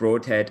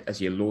Broadhead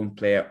as your lone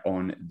player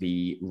on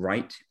the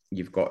right.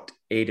 You've got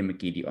Aidan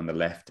McGeady on the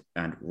left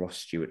and Ross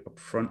Stewart up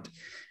front.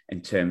 In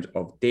terms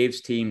of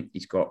Dave's team,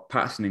 he's got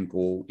Patterson in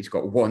goal. He's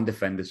got one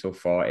defender so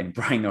far in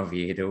Brian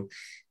Oviedo.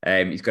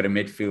 He's got a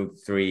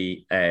midfield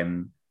three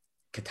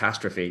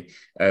catastrophe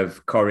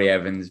of Corey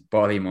Evans,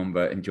 Barley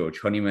Mumba and George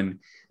Honeyman.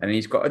 And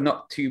he's got a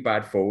not too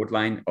bad forward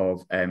line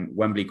of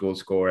Wembley goal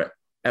scorer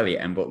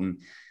Elliot Embleton,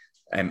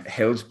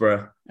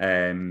 Hillsborough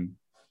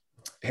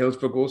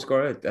goal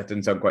scorer. That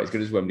doesn't sound quite as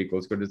good as Wembley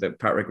goal scorer, does it?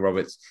 Patrick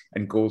Roberts,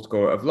 and goal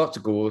scorer of lots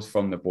of goals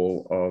from the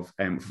ball of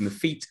from the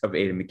feet of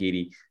Aidan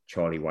McGeady,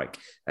 Charlie White.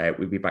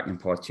 We'll be back in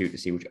part two to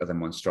see which other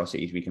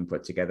monstrosities we can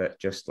put together,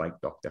 just like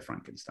Dr.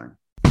 Frankenstein.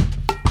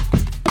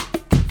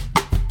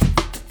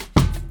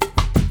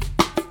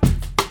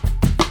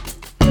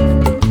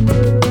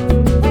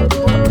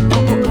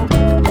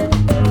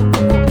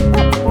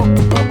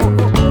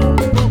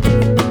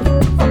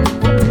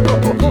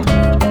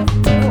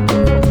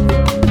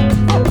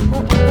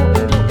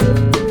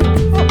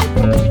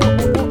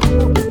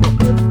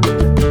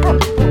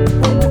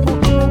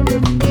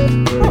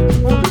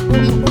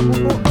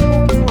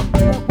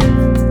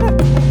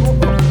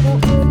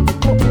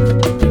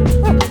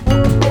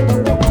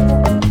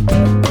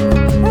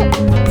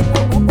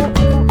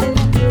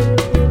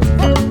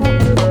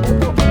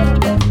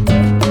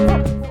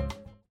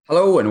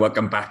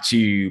 Welcome back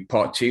to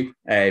part two.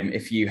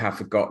 If you have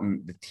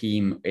forgotten the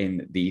team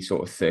in the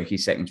sort of 30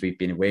 seconds we've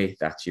been away,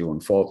 that's your own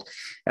fault.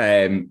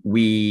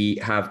 We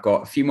have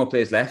got a few more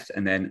players left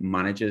and then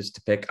managers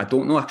to pick. I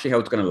don't know actually how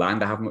it's going to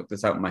land. I haven't worked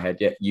this out in my head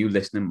yet. You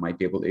listening might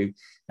be able to.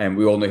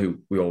 We all know who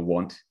we all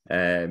want.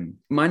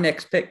 My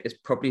next pick is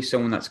probably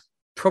someone that's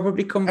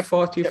probably come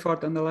far too far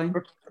down the line.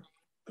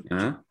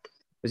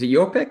 Is it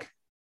your pick?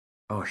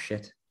 Oh,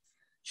 shit.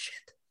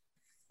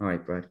 All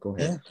right, Brad, go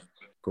ahead. Yeah.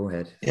 Go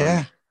ahead.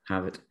 Yeah.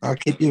 Have it. I'll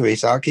keep you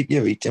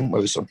eating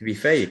with some. To be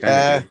fair, you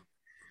can.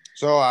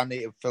 So I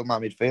need to fill my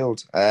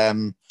midfield.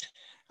 I'm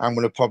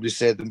going to probably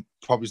say the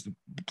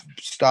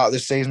start of the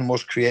season, the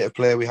most creative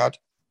player we had,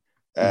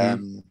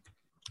 and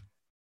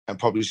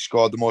probably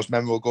scored the most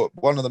memorable goal,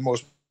 one of the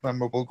most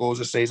memorable goals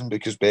of the season,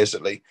 because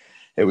basically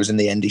it was in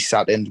the end. He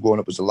sat in growing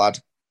up as a lad.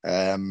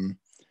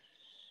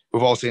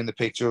 We've all seen the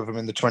picture of him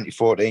in the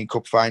 2014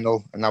 Cup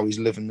final, and now he's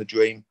living the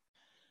dream.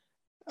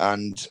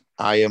 And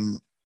I am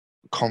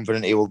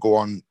confident he will go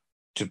on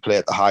to play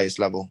at the highest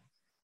level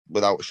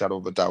without a shadow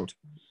of a doubt.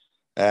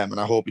 And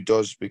I hope he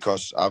does,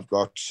 because I've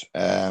got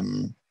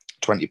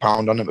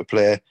 £20 on him to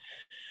play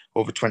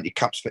over 20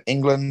 caps for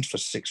England for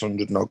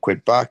 600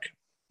 quid back.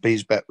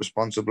 Please bet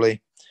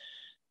responsibly.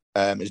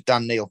 It's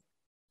Dan Neil.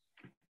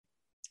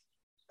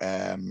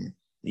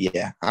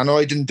 Yeah, I know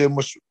he didn't do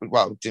much.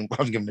 Well,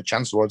 wasn't given a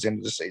chance towards the end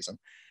of the season.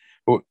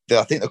 But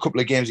I think a couple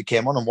of games he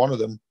came on, and one of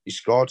them he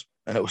scored,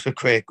 and it was a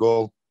great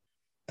goal.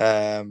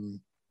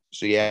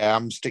 So yeah,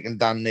 I'm sticking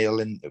Dan Neil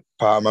in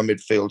part of my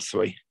midfield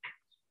three.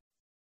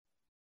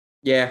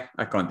 Yeah,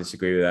 I can't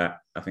disagree with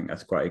that. I think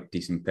that's quite a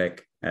decent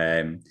pick.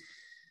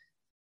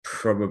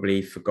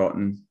 Probably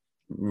forgotten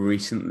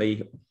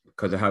recently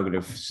because of how good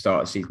of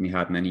start of season he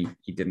had, and then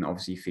he didn't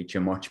obviously feature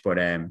much. But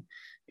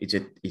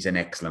he's an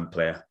excellent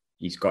player.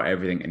 He's got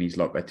everything, and he's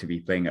likely to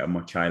be playing at a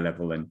much higher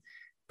level, and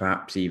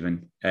perhaps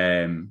even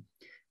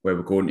where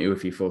we're going to,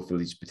 if he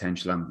fulfills his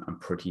potential, I'm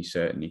pretty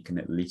certain he can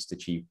at least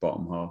achieve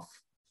bottom half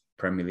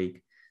Premier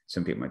League.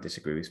 Some people might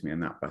disagree with me on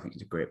that, but I think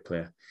he's a great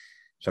player.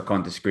 So I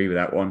can't disagree with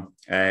that one.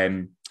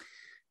 The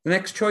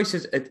next choice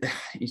is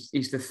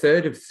he's the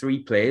third of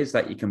three players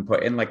that you can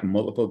put in like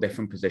multiple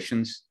different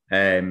positions.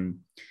 I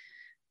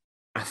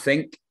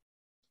think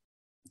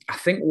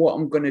what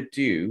I'm going to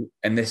do,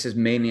 and this is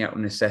mainly out of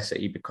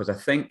necessity, because I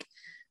think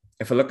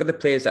if I look at the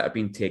players that have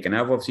been taken,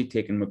 I've obviously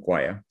taken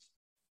Maguire.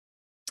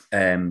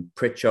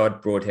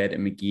 Pritchard, Broadhead,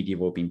 and McGeady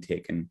have all been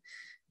taken.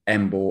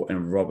 Embo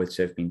and Roberts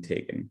have been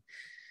taken.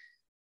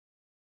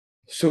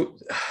 So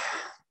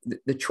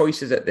the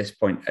choices at this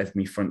point of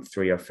me front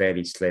three are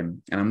fairly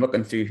slim. And I'm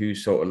looking through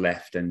who's sort of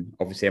left. And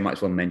obviously, I might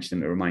as well mention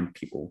them to remind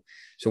people.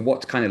 So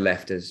what's kind of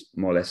left is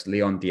more or less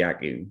Leon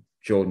Diaku,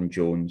 Jordan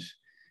Jones,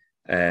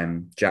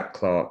 Jack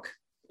Clark,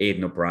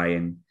 Aidan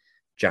O'Brien,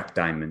 Jack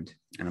Diamond.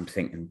 And I'm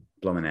thinking,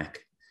 Blumenauck.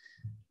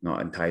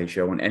 Not entirely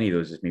sure I want any of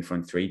those as me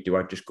front three. Do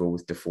I just go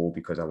with Defoe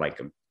because I like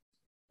him?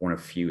 One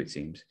of few, it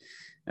seems.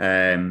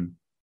 And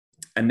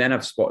then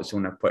I've spotted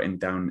someone I've put in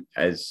down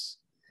as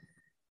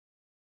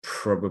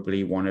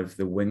probably one of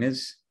the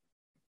wingers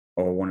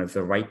or one of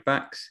the right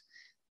backs.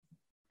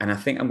 And I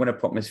think I'm going to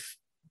put him as...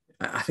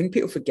 I think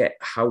people forget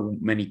how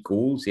many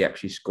goals he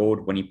actually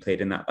scored when he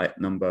played in that like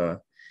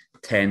number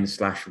 10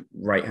 /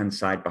 right-hand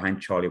side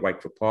behind Charlie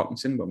White for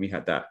Parkinson, when we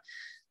had that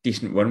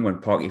decent run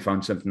when Parky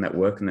found something that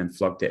worked and then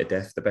flogged it to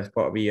death the best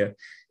part of a year.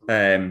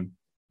 But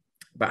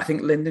I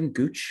think Lyndon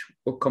Gooch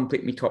will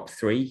complete me top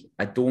three.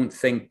 I don't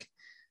think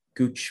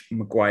Gooch,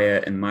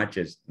 Maguire and Madge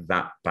is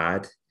that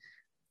bad.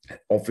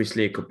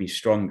 Obviously, it could be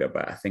stronger,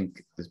 but I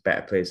think there's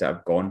better players that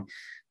have gone.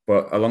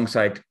 But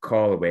alongside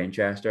Carl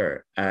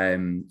Winchester,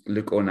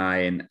 Luke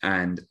O'Nien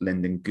and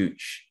Lyndon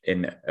Gooch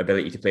in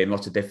ability to play in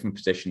lots of different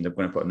positions, I'm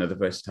going to put another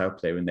versatile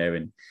player in there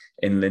in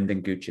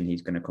Lyndon Gooch, and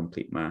he's going to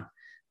complete my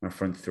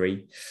front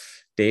three.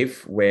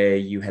 Dave, where are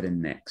you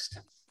heading next?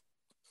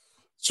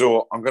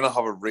 So I'm going to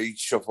have a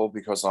reshuffle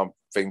because I'm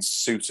being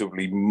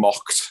suitably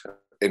mocked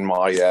in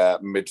my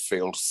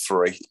midfield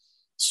three.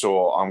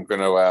 So I'm going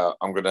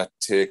to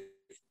take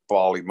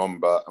Barley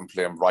Mumba and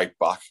play him right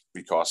back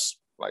because,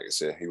 like I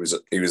say, he was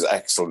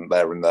excellent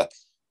there in the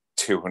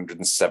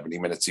 270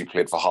 minutes he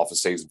played for half a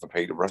season for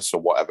Peterborough. So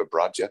whatever,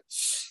 Brad, yeah.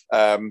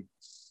 And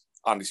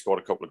he scored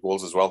a couple of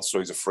goals as well. So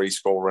he's a free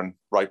scorer and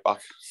right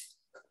back.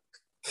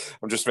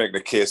 I'm just making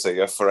a case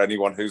here for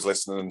anyone who's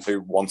listening and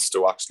who wants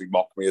to actually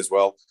mock me as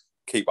well.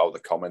 Keep out the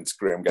comments.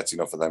 Graham gets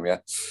enough of them, yeah.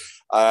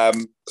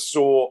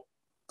 So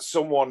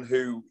someone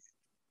who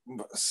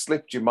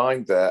slipped your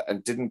mind there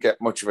and didn't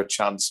get much of a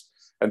chance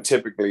and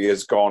typically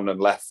has gone and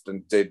left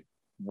and did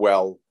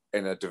well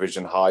in a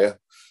division higher.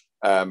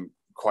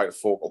 Quite a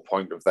focal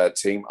point of their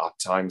team at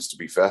times, to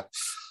be fair.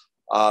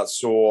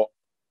 So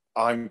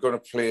I'm going to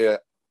play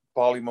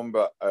Barley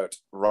Mumba at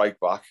right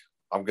back.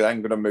 I'm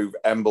then going to move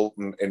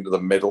Embleton into the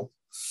middle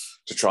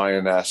to try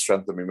and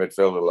strengthen my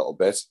midfield a little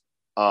bit.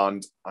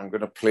 And I'm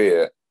going to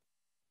play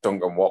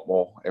Duncan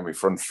Watmore in my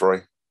front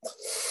three.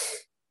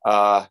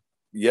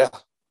 Yeah,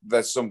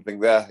 there's something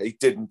there. He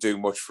didn't do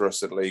much for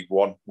us at League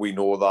One. We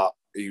know that.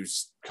 He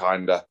was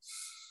kind of,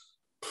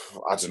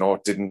 I don't know,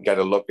 didn't get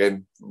a look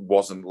in,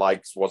 wasn't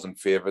liked, wasn't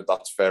favoured.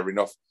 That's fair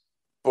enough.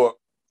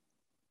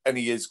 And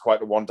he is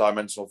quite a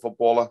one-dimensional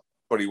footballer,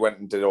 but he went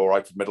and did all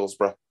right for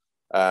Middlesbrough.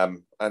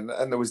 And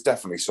there was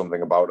definitely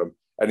something about him.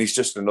 And he's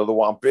just another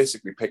one. I'm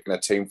basically picking a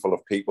team full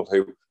of people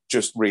who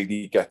just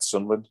really get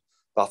Sunderland.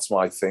 That's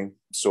my thing.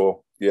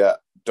 So, yeah,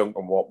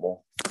 Duncan Watmore.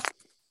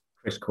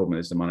 Chris Coleman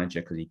is the manager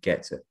because he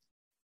gets it.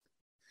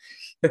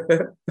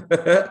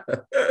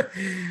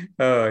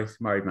 Oh, he's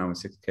a married man with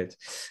 6 kids.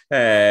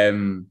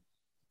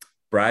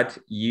 Brad,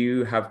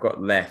 you have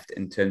got left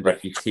in terms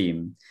of your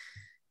team.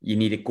 You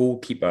need a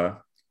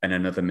goalkeeper and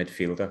another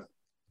midfielder.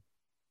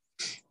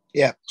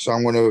 Yeah, so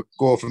I'm going to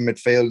go for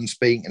midfield. And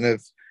speaking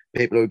of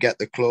people who get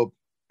the club,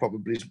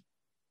 probably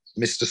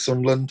Mr.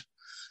 Sunderland.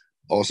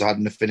 Also had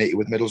an affinity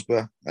with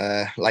Middlesbrough,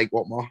 like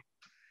Watmore.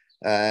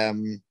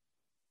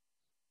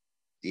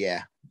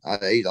 Yeah, I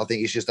think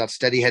he's just that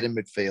steady head in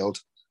midfield.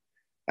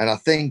 And I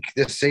think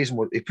this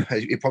season, he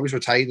probably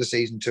retired the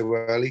season too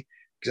early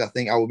because I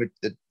think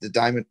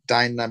the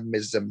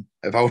dynamism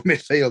of our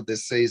midfield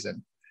this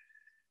season,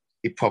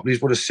 he probably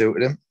would have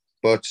suited him.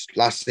 But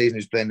last season he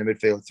was playing the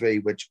midfield three,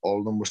 which all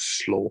of them were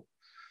slow.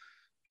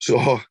 So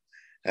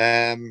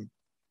I'm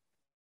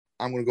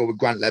going to go with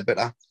Grant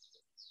Ledbetter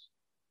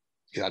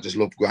because I just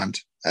love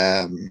Grant.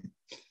 I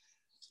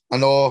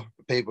know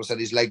people said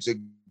his legs are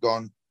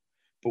gone,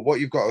 but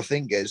what you've got to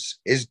think is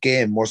his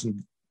game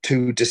wasn't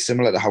too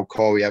dissimilar to how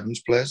Corey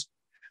Evans plays.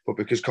 But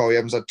because Corey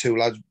Evans had 2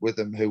 lads with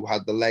him who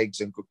had the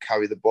legs and could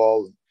carry the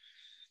ball,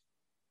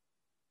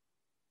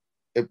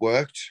 it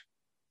worked.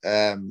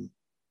 But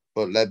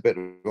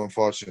Ledbetter,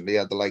 unfortunately,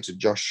 had the likes of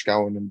Josh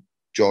Scowen and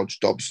George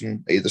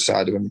Dobson either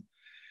side of him.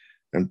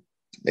 And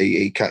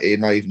he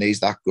not even he's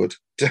that good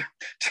to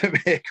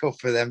make up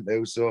for them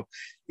too. So,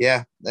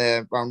 yeah,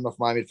 rounding off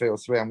my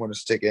midfield three, I'm going to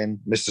stick in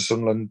Mr.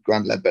 Sunderland,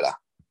 Grant Ledbetter.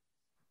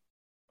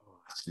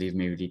 That's leave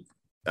me really...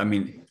 I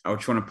mean, I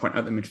just want to point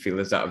out the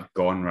midfielders that have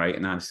gone, right?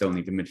 And I still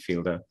need a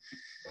midfielder.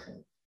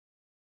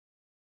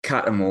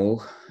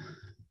 Catamol,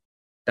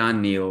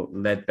 Dan Neil,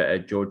 Ledbetter,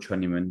 George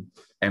Honeyman,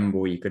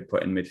 Embo you could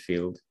put in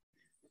midfield.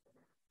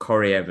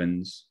 Corey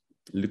Evans,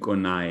 Luke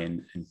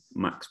O'Nien, and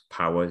Max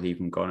Powers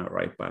even gone at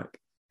right back.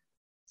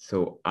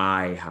 So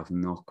I have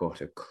not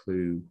got a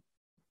clue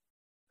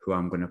who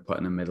I'm going to put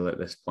in the middle at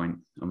this point.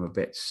 I'm a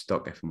bit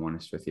stuck, if I'm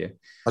honest with you.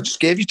 I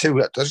just gave you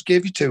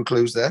two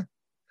clues there.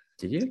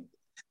 Did you?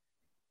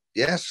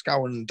 Yeah,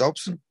 Scowen and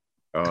Dobson.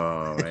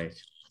 Oh, right.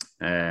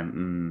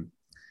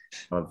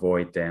 I'll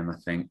avoid them, I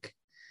think.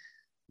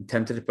 I'm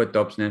tempted to put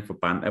Dobson in for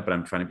banter, but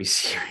I'm trying to be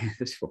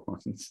serious for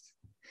once.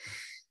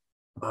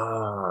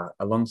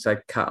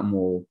 Alongside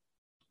Cattermole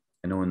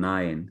and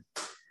 09.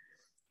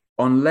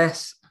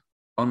 Unless,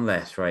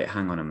 right,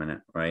 hang on a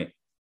minute, right?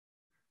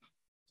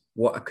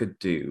 What I could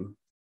do...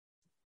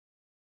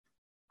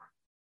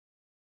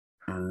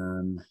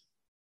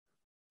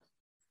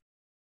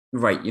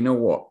 right, you know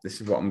what?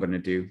 This is what I'm going to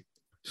do.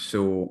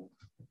 So,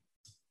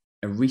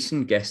 a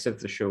recent guest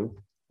of the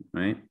show,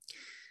 right?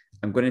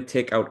 I'm going to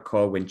take out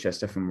Carl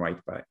Winchester from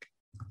right back.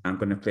 I'm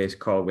going to place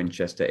Carl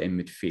Winchester in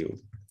midfield.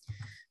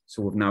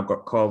 So we've now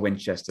got Carl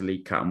Winchester,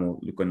 Lee Cattermole,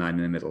 Luke O'Nien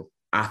in the middle.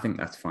 I think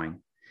that's fine.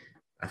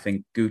 I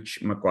think Gooch,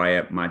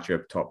 Maguire, Madger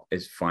up top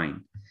is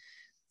fine.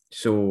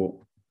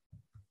 So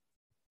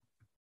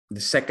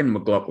the second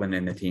McLaughlin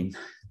in the team,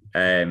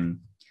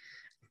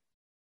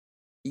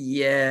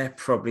 yeah,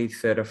 probably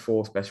third or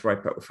fourth best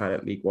right back we've had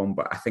at League One.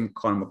 But I think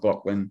Conor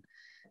McLaughlin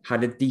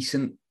had a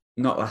decent,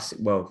 was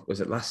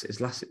it last?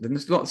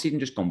 There's not the season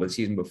just gone, but the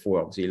season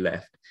before, obviously, he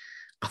left.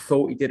 I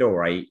thought he did all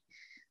right.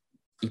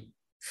 He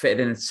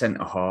fitted in at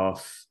centre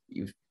half.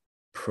 He was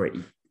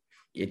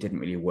it didn't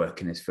really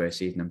work in his first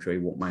season. I'm sure he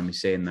won't mind me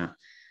saying that.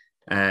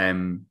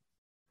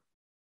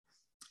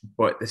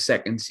 But the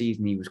second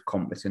season, he was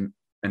competent.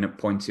 And at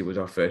points, it was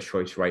our first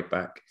choice right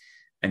back.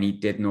 And he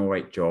did an all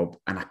right job.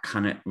 And I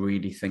cannot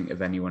really think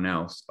of anyone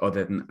else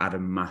other than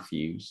Adam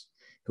Matthews,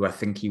 who I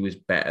think he was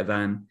better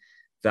than,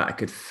 that I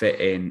could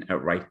fit in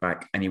at right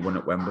back. And he won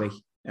at Wembley.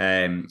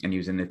 And he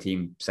was in the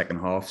team second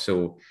half.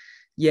 So,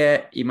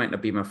 yeah, he might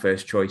not be my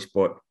first choice,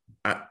 but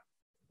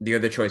the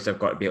other choice I've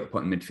got to be able to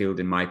put in midfield,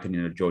 in my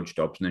opinion, are George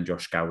Dobson and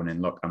Josh Scowen.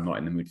 And look, I'm not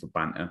in the mood for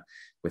banter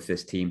with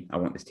this team. I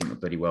want this team to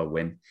bloody well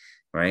win,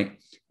 right?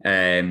 So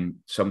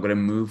I'm going to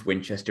move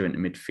Winchester into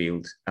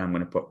midfield, and I'm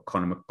going to put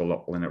Conor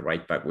McLaughlin at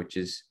right back, which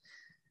is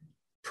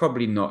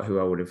probably not who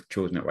I would have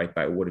chosen at right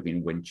back. It would have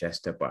been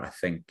Winchester, but I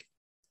think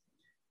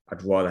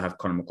I'd rather have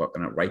Conor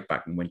McLaughlin at right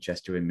back and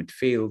Winchester in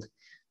midfield,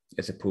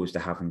 as opposed to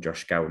having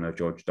Josh Scowen or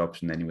George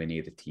Dobson anywhere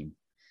near the team.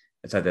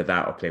 It's either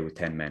that or play with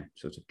 10 men,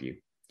 so it's up to you.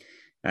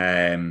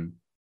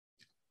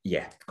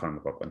 Yeah, Conor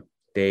McLaughlin.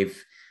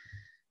 Dave,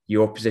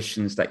 your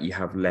positions that you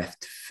have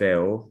left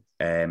fill,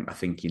 I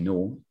think you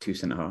know, 2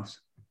 centre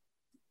halves.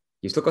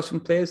 You still got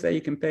some players there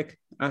you can pick.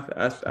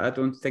 I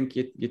don't think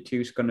your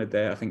two's gonna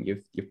there. I think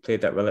you've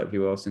played that relatively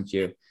well since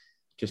you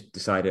just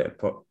decided to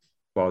put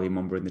Barley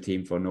Mumber in the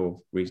team for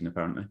no reason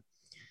apparently.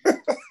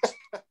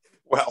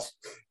 Well,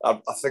 I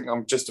think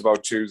I'm just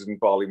about choosing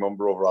Barley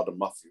Mumber over Adam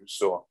Matthews.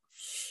 So.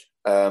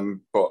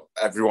 But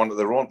everyone to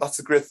their own. That's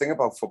the great thing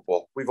about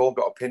football. We've all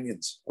got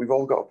opinions.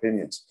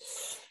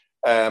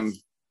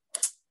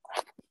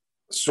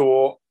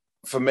 So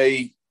for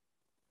me,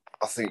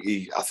 I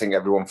think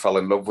everyone fell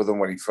in love with him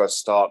when he first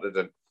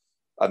started,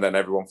 and then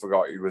everyone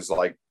forgot he was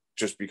like,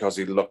 just because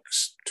he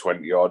looks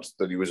 20 odd,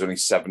 that he was only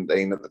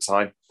 17 at the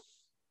time.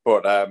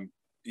 But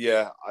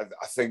yeah,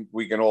 I think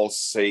we can all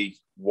see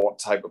what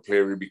type of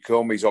player he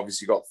become. He's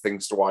obviously got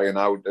things to iron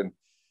out, and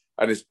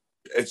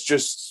it's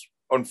just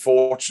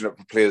unfortunate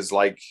for players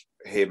like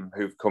him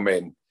who've come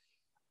in,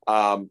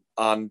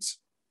 and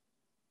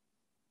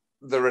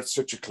they're at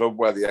such a club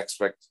where the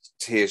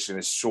expectation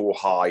is so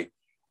high,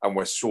 and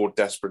we're so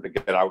desperate to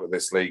get out of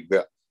this league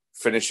that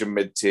finishing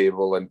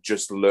mid-table and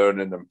just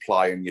learning and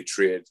plying your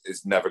trade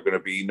is never going to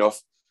be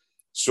enough.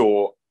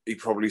 So he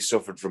probably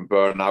suffered from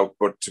burnout.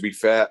 But to be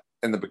fair,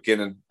 in the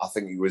beginning, I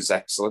think he was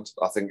excellent.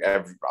 I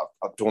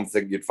don't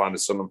think you'd find a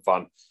Sunderland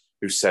fan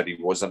who said he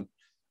wasn't,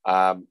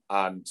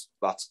 and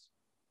that's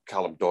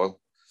Callum Doyle.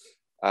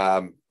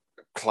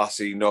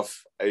 Classy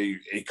enough.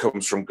 He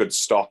comes from good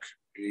stock.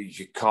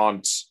 You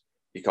can't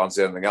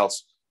say anything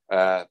else.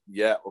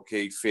 Yeah,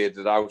 okay, he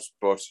faded out,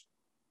 but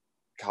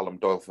Callum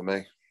Doyle for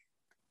me.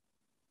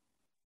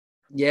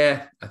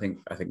 Yeah, I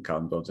think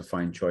Callum Doyle's a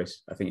fine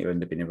choice. I think he'll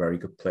end up being a very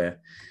good player.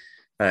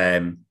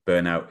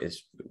 Burnout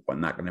is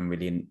not going to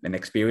really an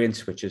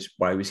experience, which is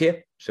why he was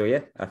here. So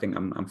yeah, I think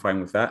I'm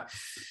fine with that.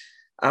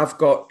 I've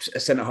got a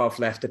centre half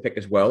left to pick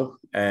as well.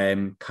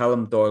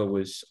 Callum Doyle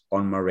was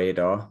on my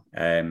radar.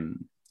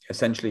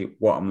 Essentially,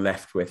 what I'm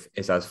left with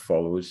is as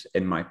follows,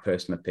 in my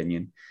personal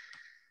opinion.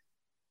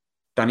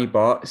 Danny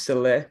Bart is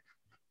still there.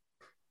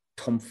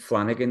 Tom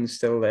Flanagan's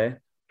still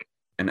there.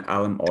 And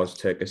Alan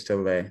Ozturk is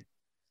still there.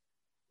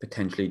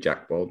 Potentially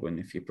Jack Baldwin,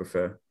 if you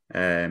prefer.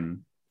 I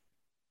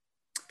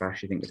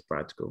actually think it's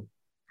Brad's goal.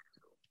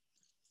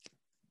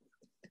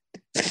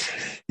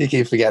 You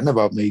keep forgetting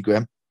about me,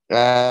 Graham.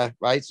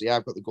 Right, so yeah,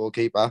 I've got the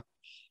goalkeeper,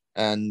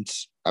 and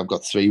I've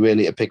got 3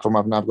 really to pick from.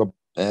 I've got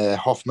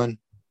Hoffman,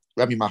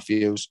 Remy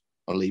Matthews,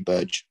 or Lee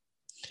Burge.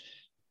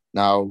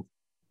 Now,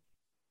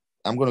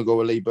 I'm going to go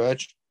with Lee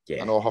Burge.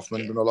 Yeah. I know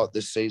Hoffman done a lot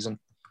this season.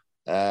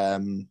 He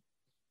was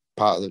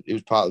part of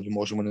the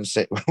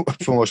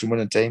promotion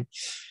winning team.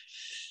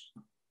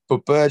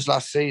 But Burge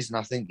last season,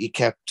 I think he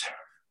kept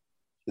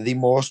the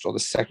most or the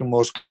second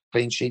most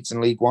clean sheets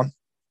in League One,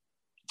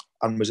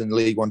 and was in the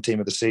League One team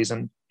of the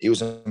season. He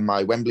was in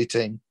my Wembley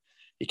team.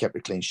 He kept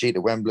a clean sheet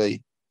at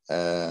Wembley.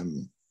 So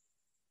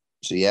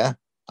yeah,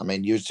 I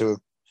mean, used to.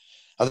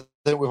 I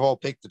think we've all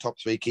picked the top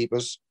 3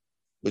 keepers.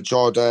 With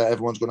Jordan,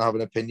 everyone's going to have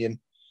an opinion.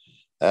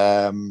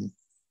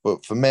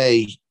 But for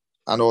me,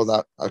 I know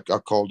that I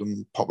called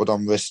him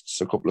Poppadom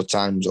wrists a couple of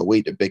times, or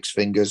Weetabix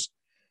fingers.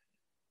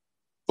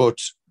 But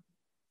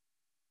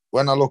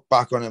when I look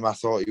back on him, I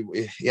thought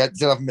he did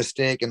have a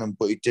mistake in him,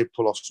 but he did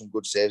pull off some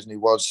good saves and he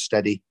was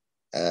steady.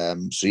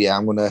 So yeah,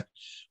 I'm going to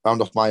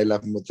round off my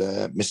 11 with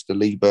Mr.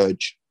 Lee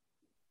Burge.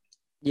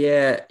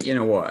 Yeah, you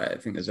know what? I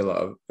think there's a lot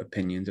of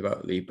opinions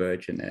about Lee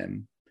Burge,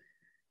 and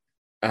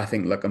I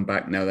think looking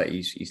back now that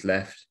he's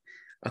left,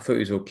 I thought he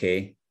was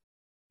okay.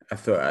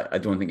 I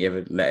don't think he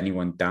ever let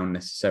anyone down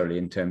necessarily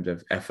in terms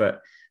of effort.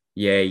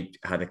 Yeah, he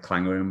had a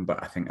clanger in him,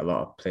 but I think a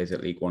lot of players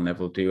at League One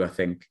level do. I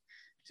think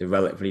he's a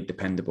relatively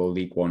dependable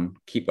League One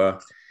keeper.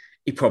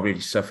 He probably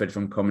suffered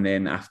from coming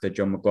in after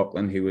John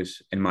McLaughlin, who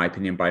was, in my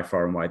opinion, by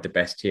far and wide the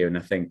best here. And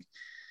I think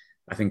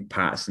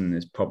Patterson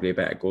is probably a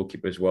better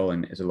goalkeeper as well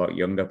and is a lot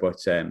younger. But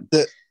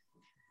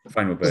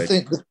final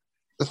Burge.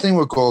 The thing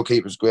with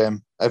goalkeepers,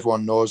 Graham,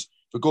 everyone knows,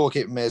 if a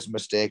goalkeeper makes a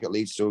mistake, it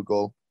leads to a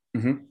goal.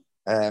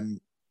 Mm-hmm.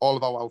 All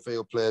of our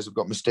outfield players have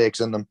got mistakes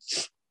in them.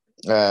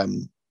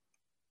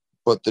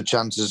 But the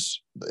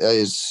chances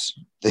is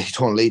they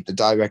don't lead to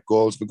direct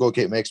goals. If the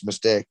goalkeeper makes a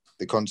mistake,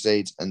 they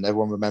concede and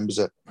everyone remembers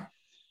it.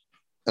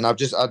 And I've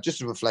just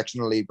a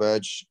reflection on Lee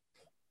Burge.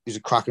 He's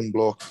a cracking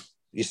bloke.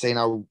 You've seen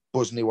how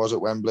buzzing he was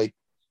at Wembley.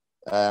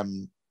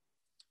 I'm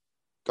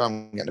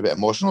getting a bit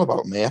emotional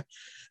about him here.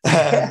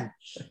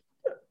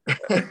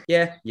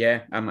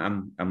 Yeah.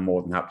 I'm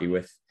more than happy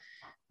with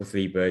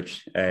Lee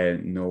Burge.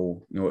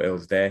 No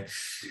ills there.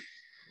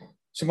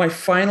 So my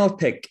final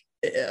pick,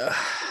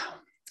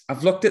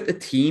 I've looked at the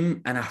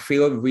team and I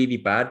feel really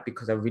bad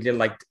because I really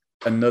liked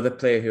another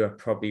player who I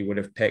probably would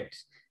have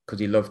picked because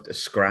he loved a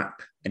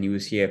scrap and he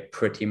was here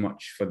pretty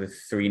much for the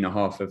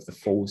 3.5 of the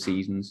 4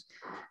 seasons.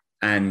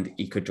 And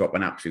he could drop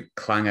an absolute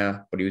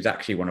clanger, but he was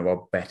actually one of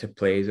our better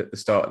players at the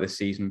start of the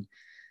season.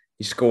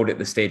 He scored at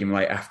the Stadium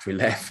Light after he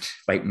left,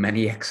 like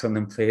many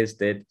ex-Sunderland players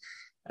did.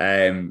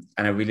 And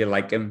I really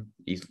like him.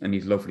 He's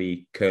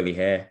lovely curly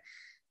hair.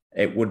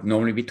 It would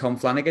normally be Tom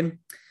Flanagan.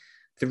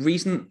 The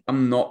reason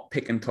I'm not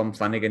picking Tom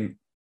Flanagan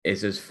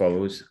is as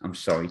follows. I'm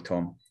sorry,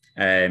 Tom.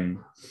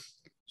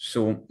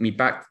 So me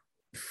back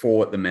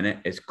 4 at the minute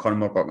is Conor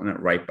McLaughlin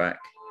at right back,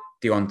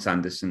 Dion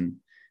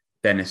Sanderson,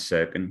 Dennis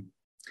Cirkin.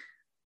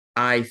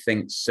 I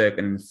think Cirkin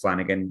and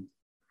Flanagan,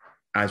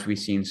 as we've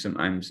seen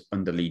sometimes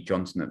under Lee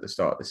Johnson at the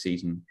start of the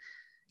season,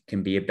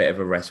 can be a bit of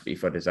a recipe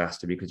for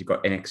disaster because you've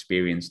got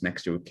inexperience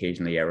next to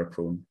occasionally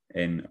error-prone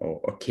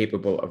or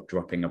capable of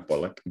dropping a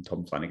bollock in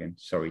Tom Flanagan.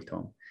 Sorry,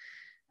 Tom.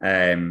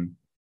 And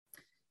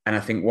I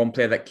think one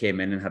player that came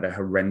in and had a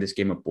horrendous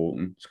game at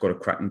Bolton, scored a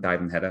cracking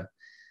diving header,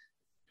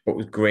 but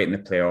was great in the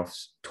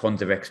playoffs,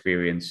 tons of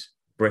experience,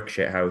 brick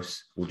shit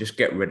house, will just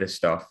get rid of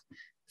stuff.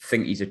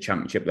 Think he's a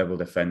championship level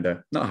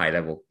defender, not high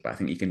level, but I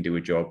think he can do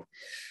a job.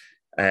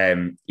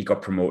 He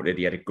got promoted.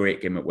 He had a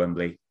great game at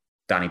Wembley,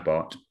 Danny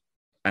Bart.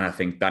 And I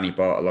think Danny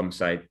Bart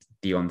alongside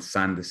Dion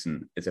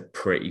Sanderson is a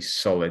pretty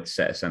solid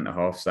set of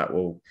centre-halves that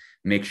will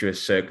make sure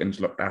Cirkin's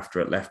looked after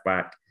at left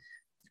back.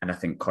 And I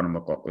think Conor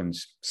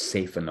McLaughlin's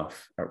safe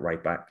enough at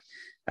right back.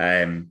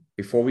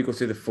 Before we go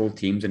through the full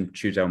teams and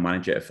choose our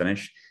manager to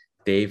finish,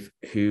 Dave,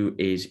 who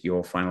is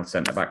your final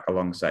centre-back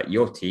alongside?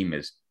 Your team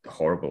is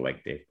horrible,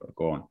 like Dave, but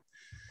go on.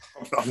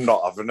 I'm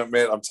not having it,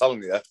 mate. I'm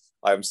telling you,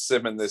 I am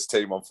simming this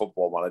team on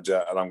Football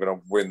Manager and I'm going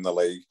to win the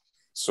league.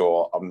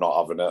 So I'm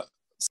not having it.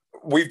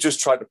 We've just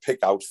tried to pick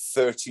out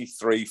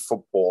 33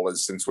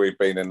 footballers since we've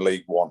been in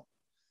League One.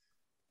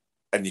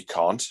 And you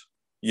can't.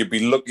 You'd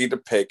be lucky to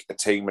pick a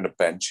team and a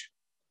bench.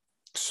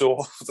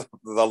 So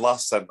the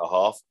last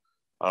centre-half,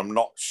 I'm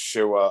not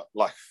sure,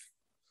 like,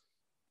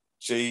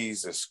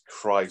 Jesus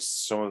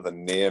Christ, some of the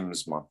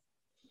names, man.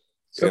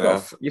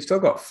 You've still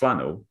got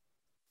Flannel.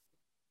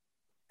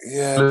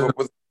 Yeah, but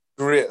with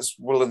the greatest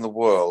will in the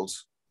world,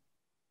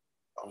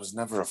 I was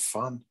never a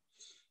fan.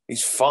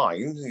 He's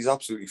fine. He's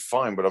absolutely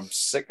fine, but I'm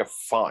sick of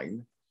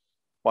fine.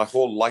 My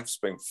whole life's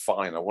been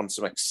fine. I want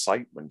some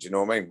excitement. Do you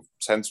know what I mean?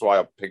 Hence why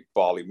I picked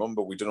Barley Mum,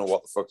 but we don't know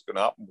what the fuck's going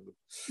to happen with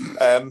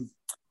him.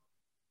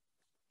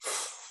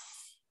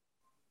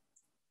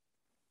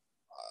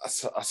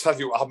 I tell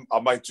you, I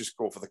might just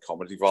go for the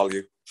comedy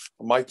value.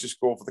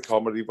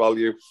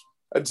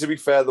 And to be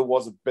fair, there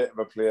was a bit of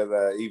a player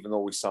there, even though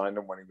we signed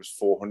him when he was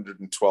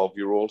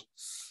 412-year-old.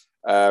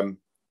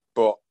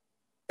 But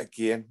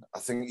again, I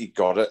think he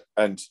got it,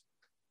 and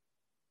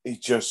he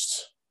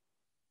was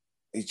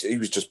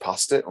just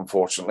past it,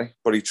 unfortunately.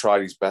 But he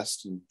tried his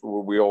best, and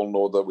we all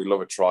know that we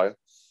love a trial.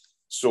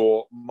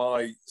 So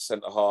my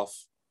centre-half,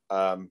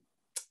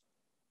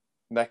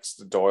 next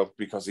to Doyle,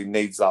 because he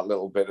needs that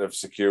little bit of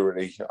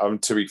security.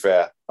 To be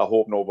fair, I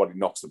hope nobody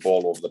knocks the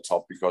ball over the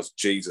top because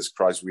Jesus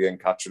Christ, we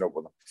ain't catching up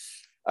with him.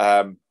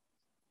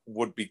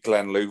 Would be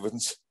Glenn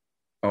Loovens.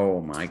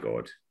 Oh my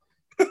God.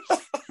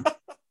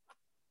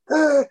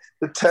 The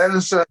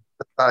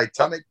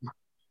Titanic.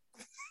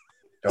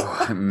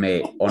 Oh,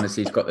 mate,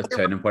 honestly, he's got the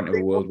turning point of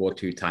a World War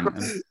II tank.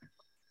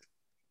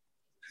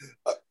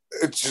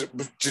 Do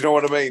you know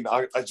what I mean?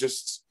 I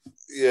just,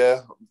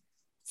 yeah,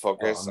 fuck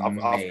it.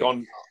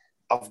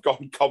 I've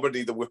gone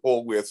comedy the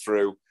whole way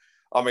through.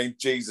 I mean,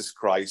 Jesus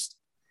Christ.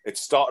 It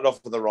started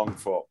off with the wrong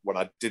foot when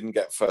I didn't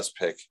get first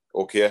pick,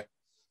 okay?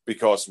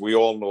 Because we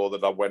all know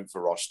that I went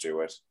for Ross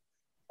Stewart.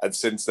 And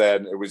since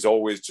then, it was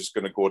always just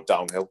going to go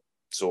downhill.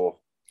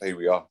 So here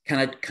we are.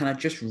 Can I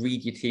just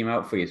read your team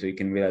out for you so you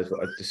can realize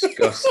what a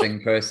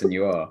disgusting person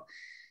you are?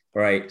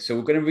 All right, so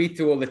we're going to read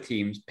through all the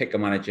teams, pick a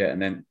manager,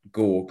 and then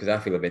go, because I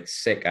feel a bit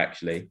sick,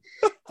 actually.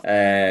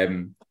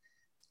 Anthony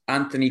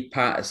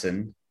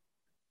Patterson,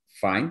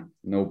 fine,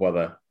 no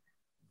bother.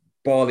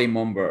 Barley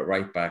Mumba at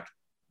right back,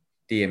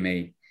 dear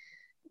me.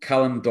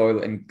 Callum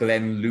Doyle and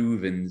Glenn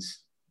Louvens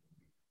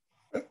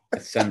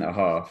at centre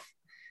half.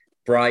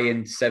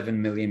 Brian, £7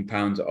 million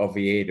at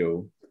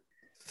Oviedo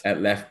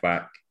at left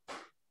back.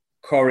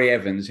 Corey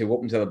Evans, who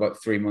up until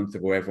about 3 months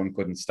ago, everyone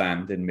couldn't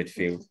stand in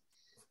midfield.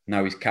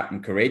 Now he's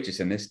captain courageous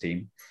in this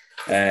team.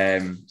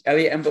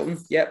 Elliot Embleton,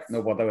 yep,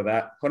 no bother with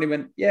that.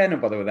 Honeyman, yeah, no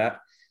bother with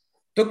that.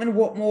 Duncan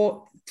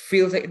Watmore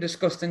feels like a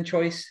disgusting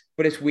choice,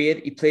 but it's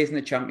weird. He plays in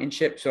the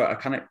Championship, so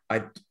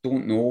I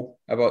don't know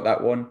about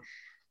that one.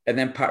 And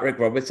then Patrick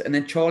Roberts, and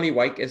then Charlie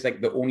White is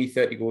like the only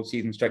 30-goal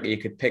season striker you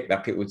could pick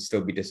that people would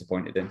still be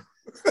disappointed in.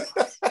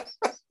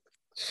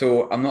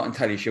 So I'm not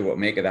entirely sure what to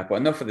make of that, but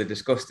enough of the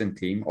disgusting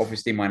team.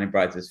 Obviously, mine and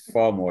Brad's is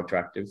far more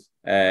attractive.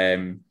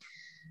 I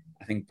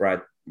think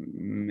Brad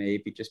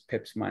maybe just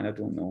pips mine. I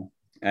don't know.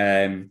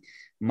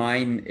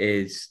 Mine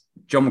is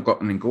John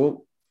McLaughlin in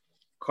goal,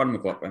 Conor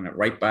McLaughlin at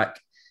right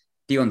back,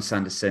 Dion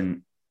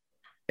Sanderson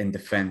in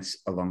defence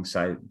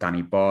alongside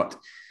Danny Bart,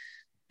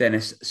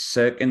 Dennis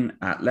Serkin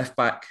at left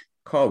back,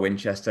 Carl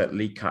Winchester,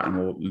 Lee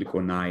Cattermole, Luke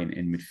O'Nien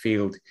in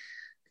midfield,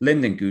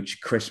 Lyndon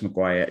Gooch, Chris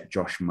Maguire,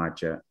 Josh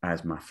Madger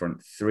as my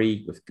front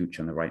three, with Gooch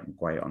on the right,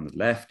 Maguire on the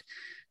left.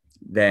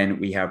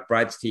 Then we have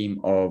Brad's team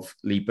of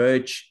Lee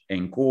Burge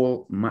in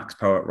goal, Max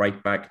Power at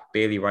right back,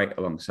 Bailey Wright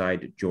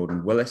alongside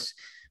Jordan Willis,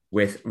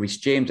 with Reece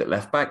James at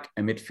left back,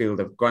 a midfield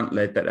of Grant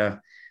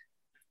Ledbetter.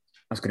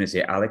 I was going to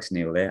say Alex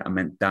Neil there. I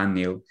meant Dan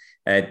Neil.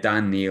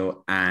 Dan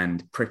Neil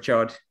and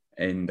Pritchard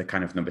in the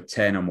kind of number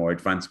 10 or more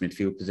advanced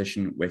midfield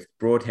position, with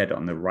Broadhead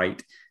on the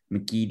right,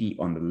 McGeady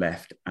on the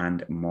left,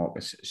 and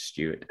Ross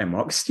Stewart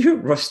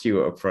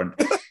up front.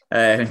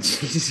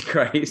 Jesus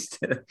Christ.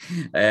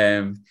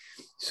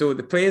 So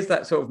the players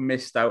that sort of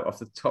missed out off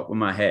the top of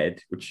my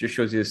head, which just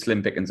shows you the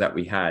slim pickings that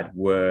we had,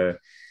 were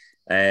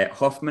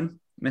Hoffman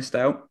missed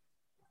out.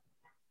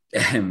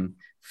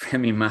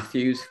 Femi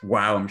Matthews,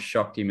 wow, I'm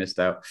shocked he missed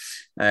out.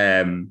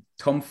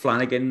 Tom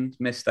Flanagan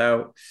missed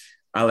out.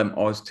 Alan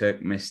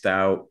Ozturk missed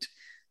out.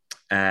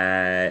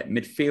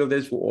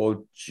 Midfielders were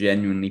all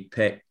genuinely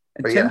picked.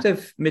 In terms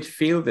of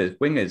midfielders,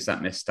 wingers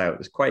that missed out,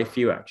 there's quite a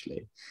few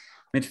actually.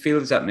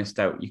 Midfielders that missed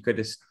out, you could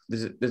have,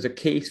 there's a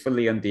case for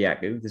Leon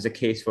Diaku, there's a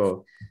case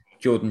for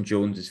Jordan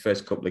Jones' his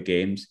first couple of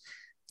games.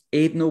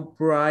 Aidan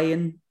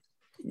O'Brien,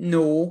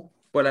 no,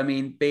 but I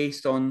mean,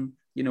 based on,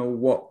 you know,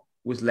 what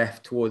was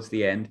left towards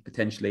the end,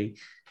 potentially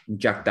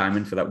Jack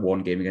Diamond for that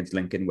one game against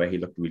Lincoln where he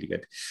looked really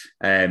good.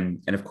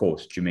 And of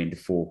course, Jermaine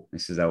Defoe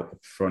misses out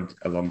up front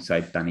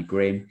alongside Danny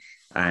Graham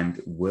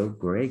and Will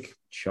Grigg.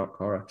 Shock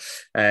horror.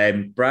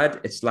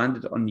 Brad, it's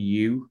landed on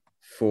you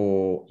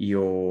for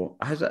your...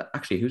 who's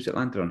it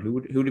landed on? Who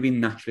would have been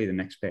naturally the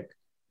next pick?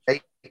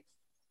 Hey.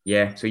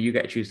 Yeah, so you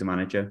get to choose the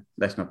manager.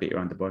 Let's not beat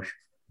around the bush.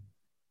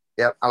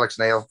 Yeah, Alex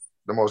Neil,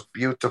 the most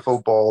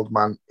beautiful bald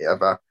man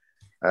ever.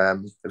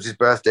 It was his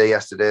birthday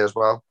yesterday as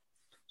well.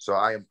 So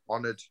I am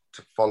honoured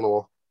to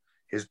follow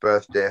his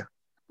birthday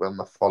on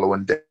the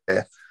following day,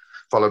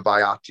 followed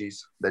by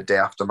Archie's the day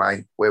after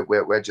mine.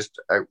 We're just,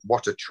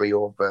 what a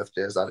trio of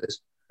birthdays that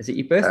is. Is it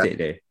your birthday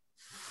day?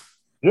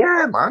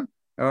 Yeah, man.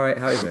 All right,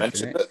 how is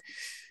it?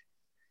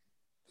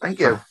 Thank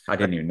you. I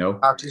didn't even know.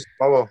 Archie's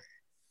tomorrow.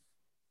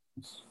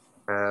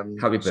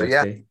 Happy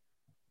birthday.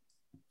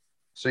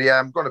 So yeah,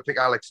 I'm going to pick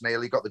Alex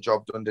Neil. He got the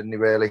job done, didn't he,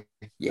 really?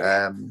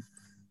 Yeah.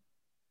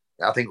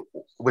 I think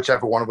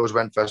whichever one of us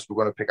went first, we're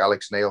going to pick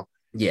Alex Neil.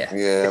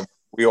 Yeah.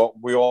 We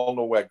all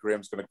know where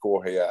Graham's going to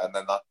go here, and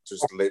then that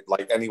just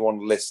like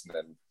anyone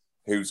listening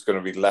who's going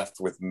to be left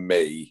with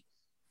me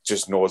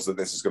just knows that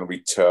this is going to be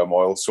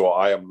turmoil. So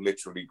I am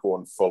literally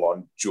going full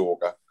on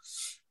Joker.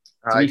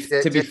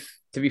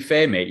 To be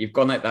fair, mate, you've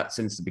gone like that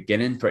since the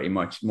beginning, pretty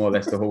much, more or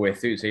less the whole way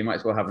through. So you might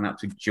as well have an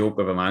absolute joke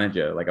of a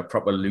manager, like a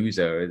proper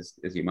loser as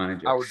your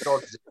manager. I would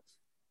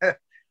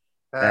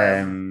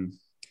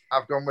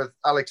I've gone with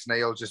Alex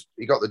Neil. Just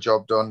he got the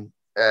job done,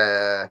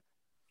 and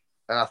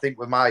I think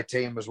with my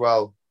team as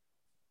well,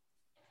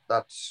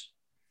 that's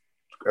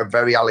a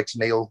very Alex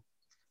Neil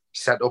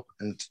setup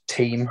and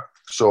team.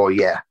 So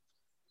yeah,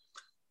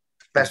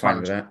 best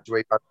manager.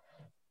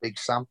 Big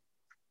Sam.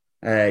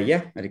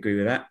 Yeah, I'd agree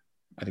with that.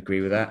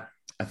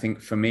 I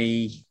think for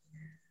me,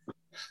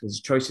 there's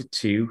a choice of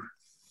two.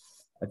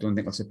 I don't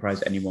think I'll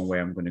surprise anyone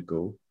where I'm going to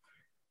go.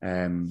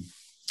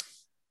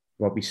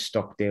 Robbie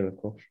Stockdale, of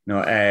course.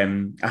 No,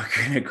 I'm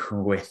going to go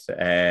with,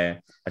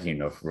 I don't even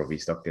know if Robbie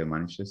Stockdale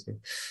managed this year.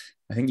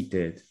 I think he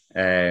did.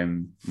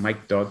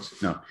 Mike Dodds.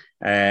 No.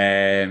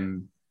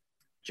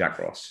 Jack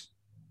Ross.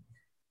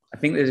 I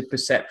think there's a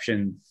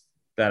perception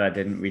that I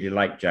didn't really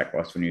like Jack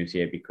Ross when he was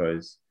here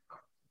because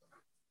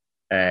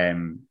I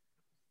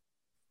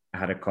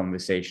had a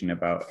conversation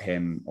about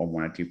him on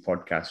one or two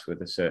podcasts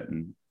with a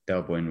certain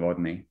Delbo and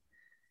Rodney.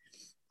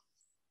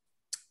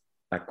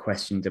 I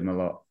questioned him a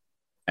lot.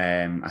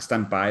 I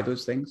stand by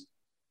those things.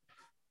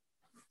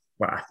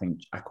 But I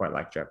think I quite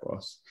like Jack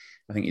Ross.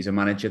 I think he's a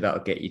manager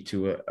that'll get you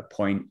to a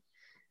point.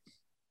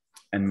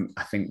 And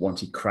I think once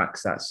he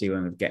cracks that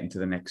ceiling of getting to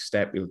the next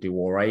step, he'll do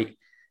all right.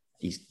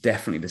 He's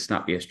definitely the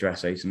snappiest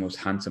dresser. He's the most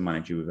handsome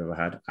manager we've ever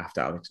had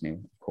after Alex Neil,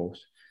 of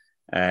course.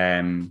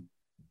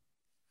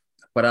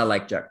 But I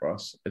like Jack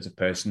Ross as a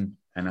person.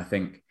 And I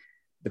think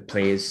the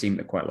players seem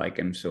to quite like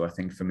him. So I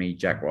think for me,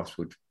 Jack Ross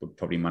would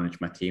probably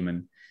manage my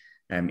team.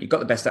 And he got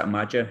the best out of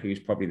Madger, who's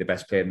probably the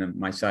best player on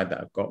my side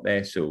that I've got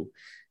there. So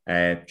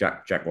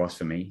Jack Ross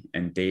for me.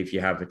 And Dave,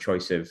 you have a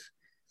choice of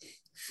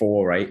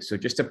 4, right? So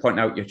just to point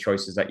out your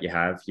choices that you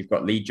have, you've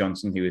got Lee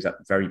Johnson, who is at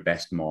the very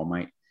best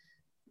Marmite.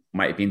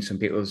 Might have been some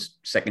people's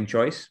second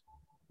choice.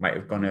 Might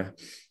have gone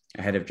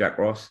ahead of Jack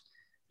Ross.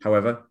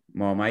 However,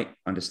 Marmite,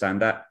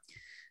 understand that.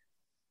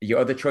 Your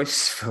other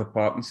choice for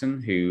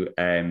Parkinson, who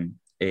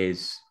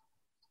is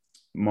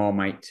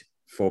Marmite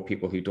for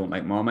people who don't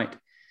like Marmite.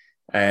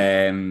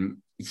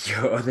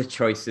 Your other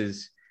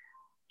choices,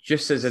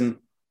 just as a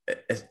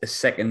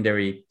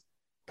secondary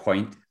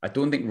point, I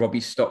don't think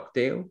Robbie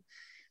Stockdale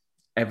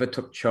ever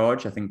took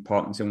charge. I think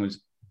Parkinson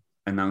was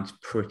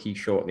announced pretty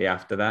shortly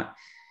after that.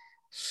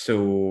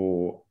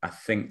 So I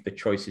think the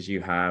choices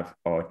you have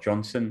are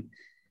Johnson,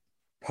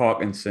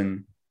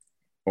 Parkinson,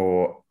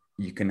 or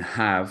you can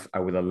have, I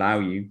will allow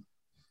you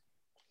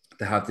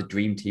to have the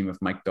dream team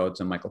of Mike Dodds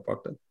and Michael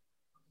Proctor.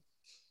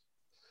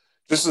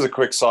 This is a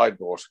quick side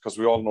note because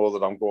we all know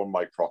that I'm going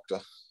Mike Proctor.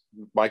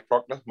 Mike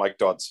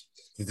Dodds.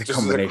 It's a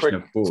combination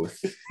of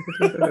both.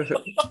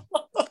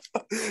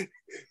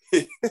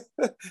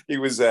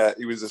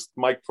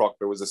 Mike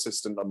Proctor was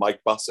assistant to Mike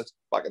Bassett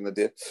back in the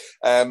day.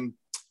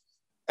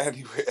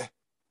 Anyway,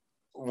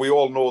 we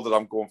all know that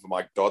I'm going for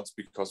Mike Dodds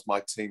because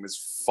my team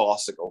is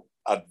farcical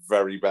at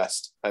very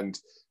best, and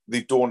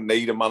they don't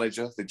need a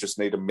manager; they just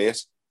need a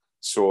mate.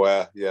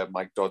 So,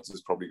 Mike Dodds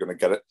is probably going to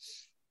get it,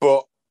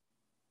 but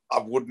I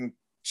wouldn't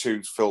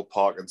choose Phil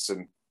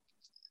Parkinson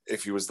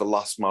if he was the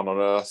last man on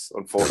earth.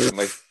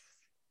 Unfortunately,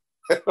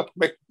 I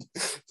mean,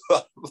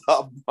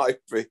 that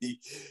might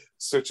be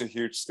such a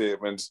huge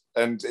statement.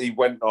 And he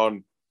went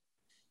on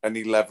an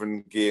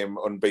 11-game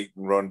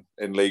unbeaten run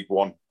in League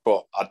One.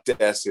 But I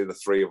dare say the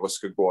three of us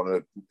could go on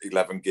an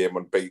 11-game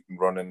unbeaten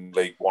run in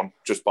League One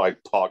just by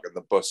parking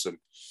the bus and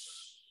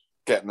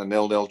getting a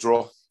 0-0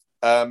 draw.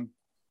 I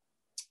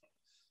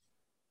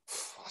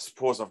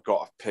suppose I've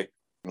got to pick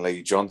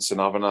Lee Johnson,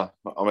 haven't I?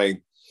 I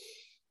mean,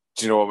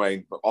 do you know what I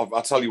mean?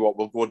 I'll tell you what,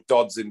 we'll go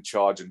Dodds in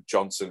charge and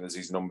Johnson as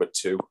his number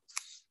 2.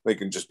 They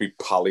can just be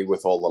pally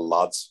with all the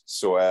lads.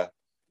 So,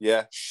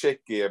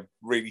 shit game.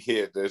 Really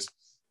hated it.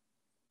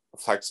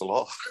 Thanks a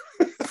lot.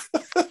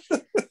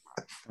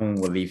 And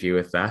we'll leave you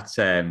with that.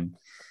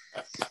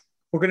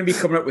 We're going to be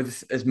coming up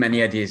with as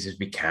many ideas as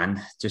we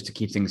can just to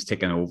keep things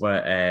ticking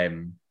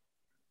over.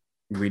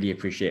 Really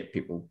appreciate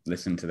people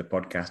listening to the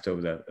podcast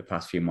over the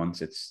past few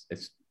months. It's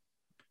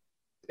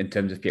in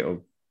terms of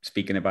people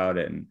speaking about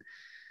it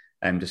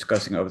and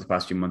discussing it over the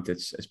past few months,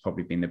 it's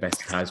probably been the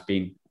best it has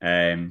been.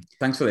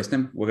 Thanks for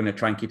listening. We're going to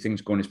try and keep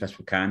things going as best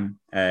we can.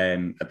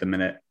 At the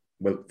minute,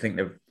 we'll think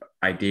of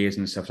ideas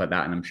and stuff like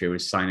that, and I'm sure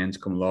as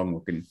signings come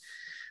along,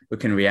 we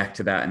can react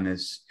to that. And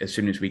as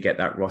soon as we get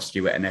that Ross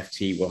Stewart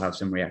NFT, we'll have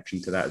some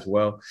reaction to that as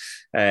well.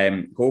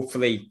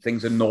 Hopefully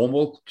things are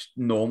normal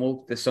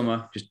this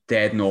summer, just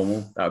dead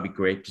normal. That would be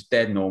great. Just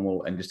dead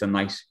normal and just a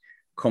nice,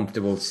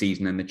 comfortable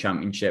season in the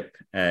Championship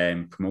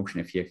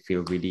promotion if you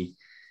feel really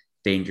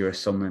dangerous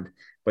Sunderland.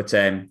 But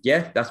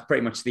that's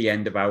pretty much the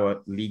end of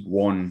our League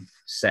One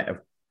set of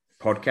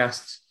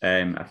podcasts.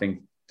 I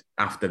think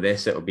after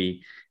this, it'll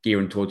be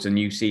gearing towards a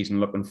new season,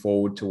 looking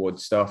forward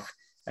towards stuff.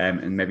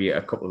 And maybe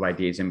a couple of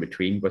ideas in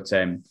between. But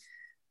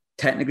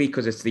technically,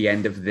 because it's the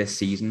end of this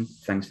season,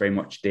 thanks very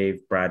much,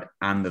 Dave, Brad,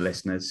 and the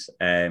listeners.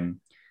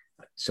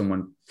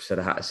 Someone said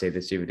I had to say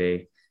this the other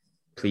day.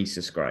 Please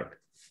subscribe.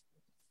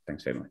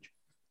 Thanks very much.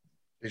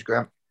 Thanks,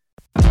 Graham.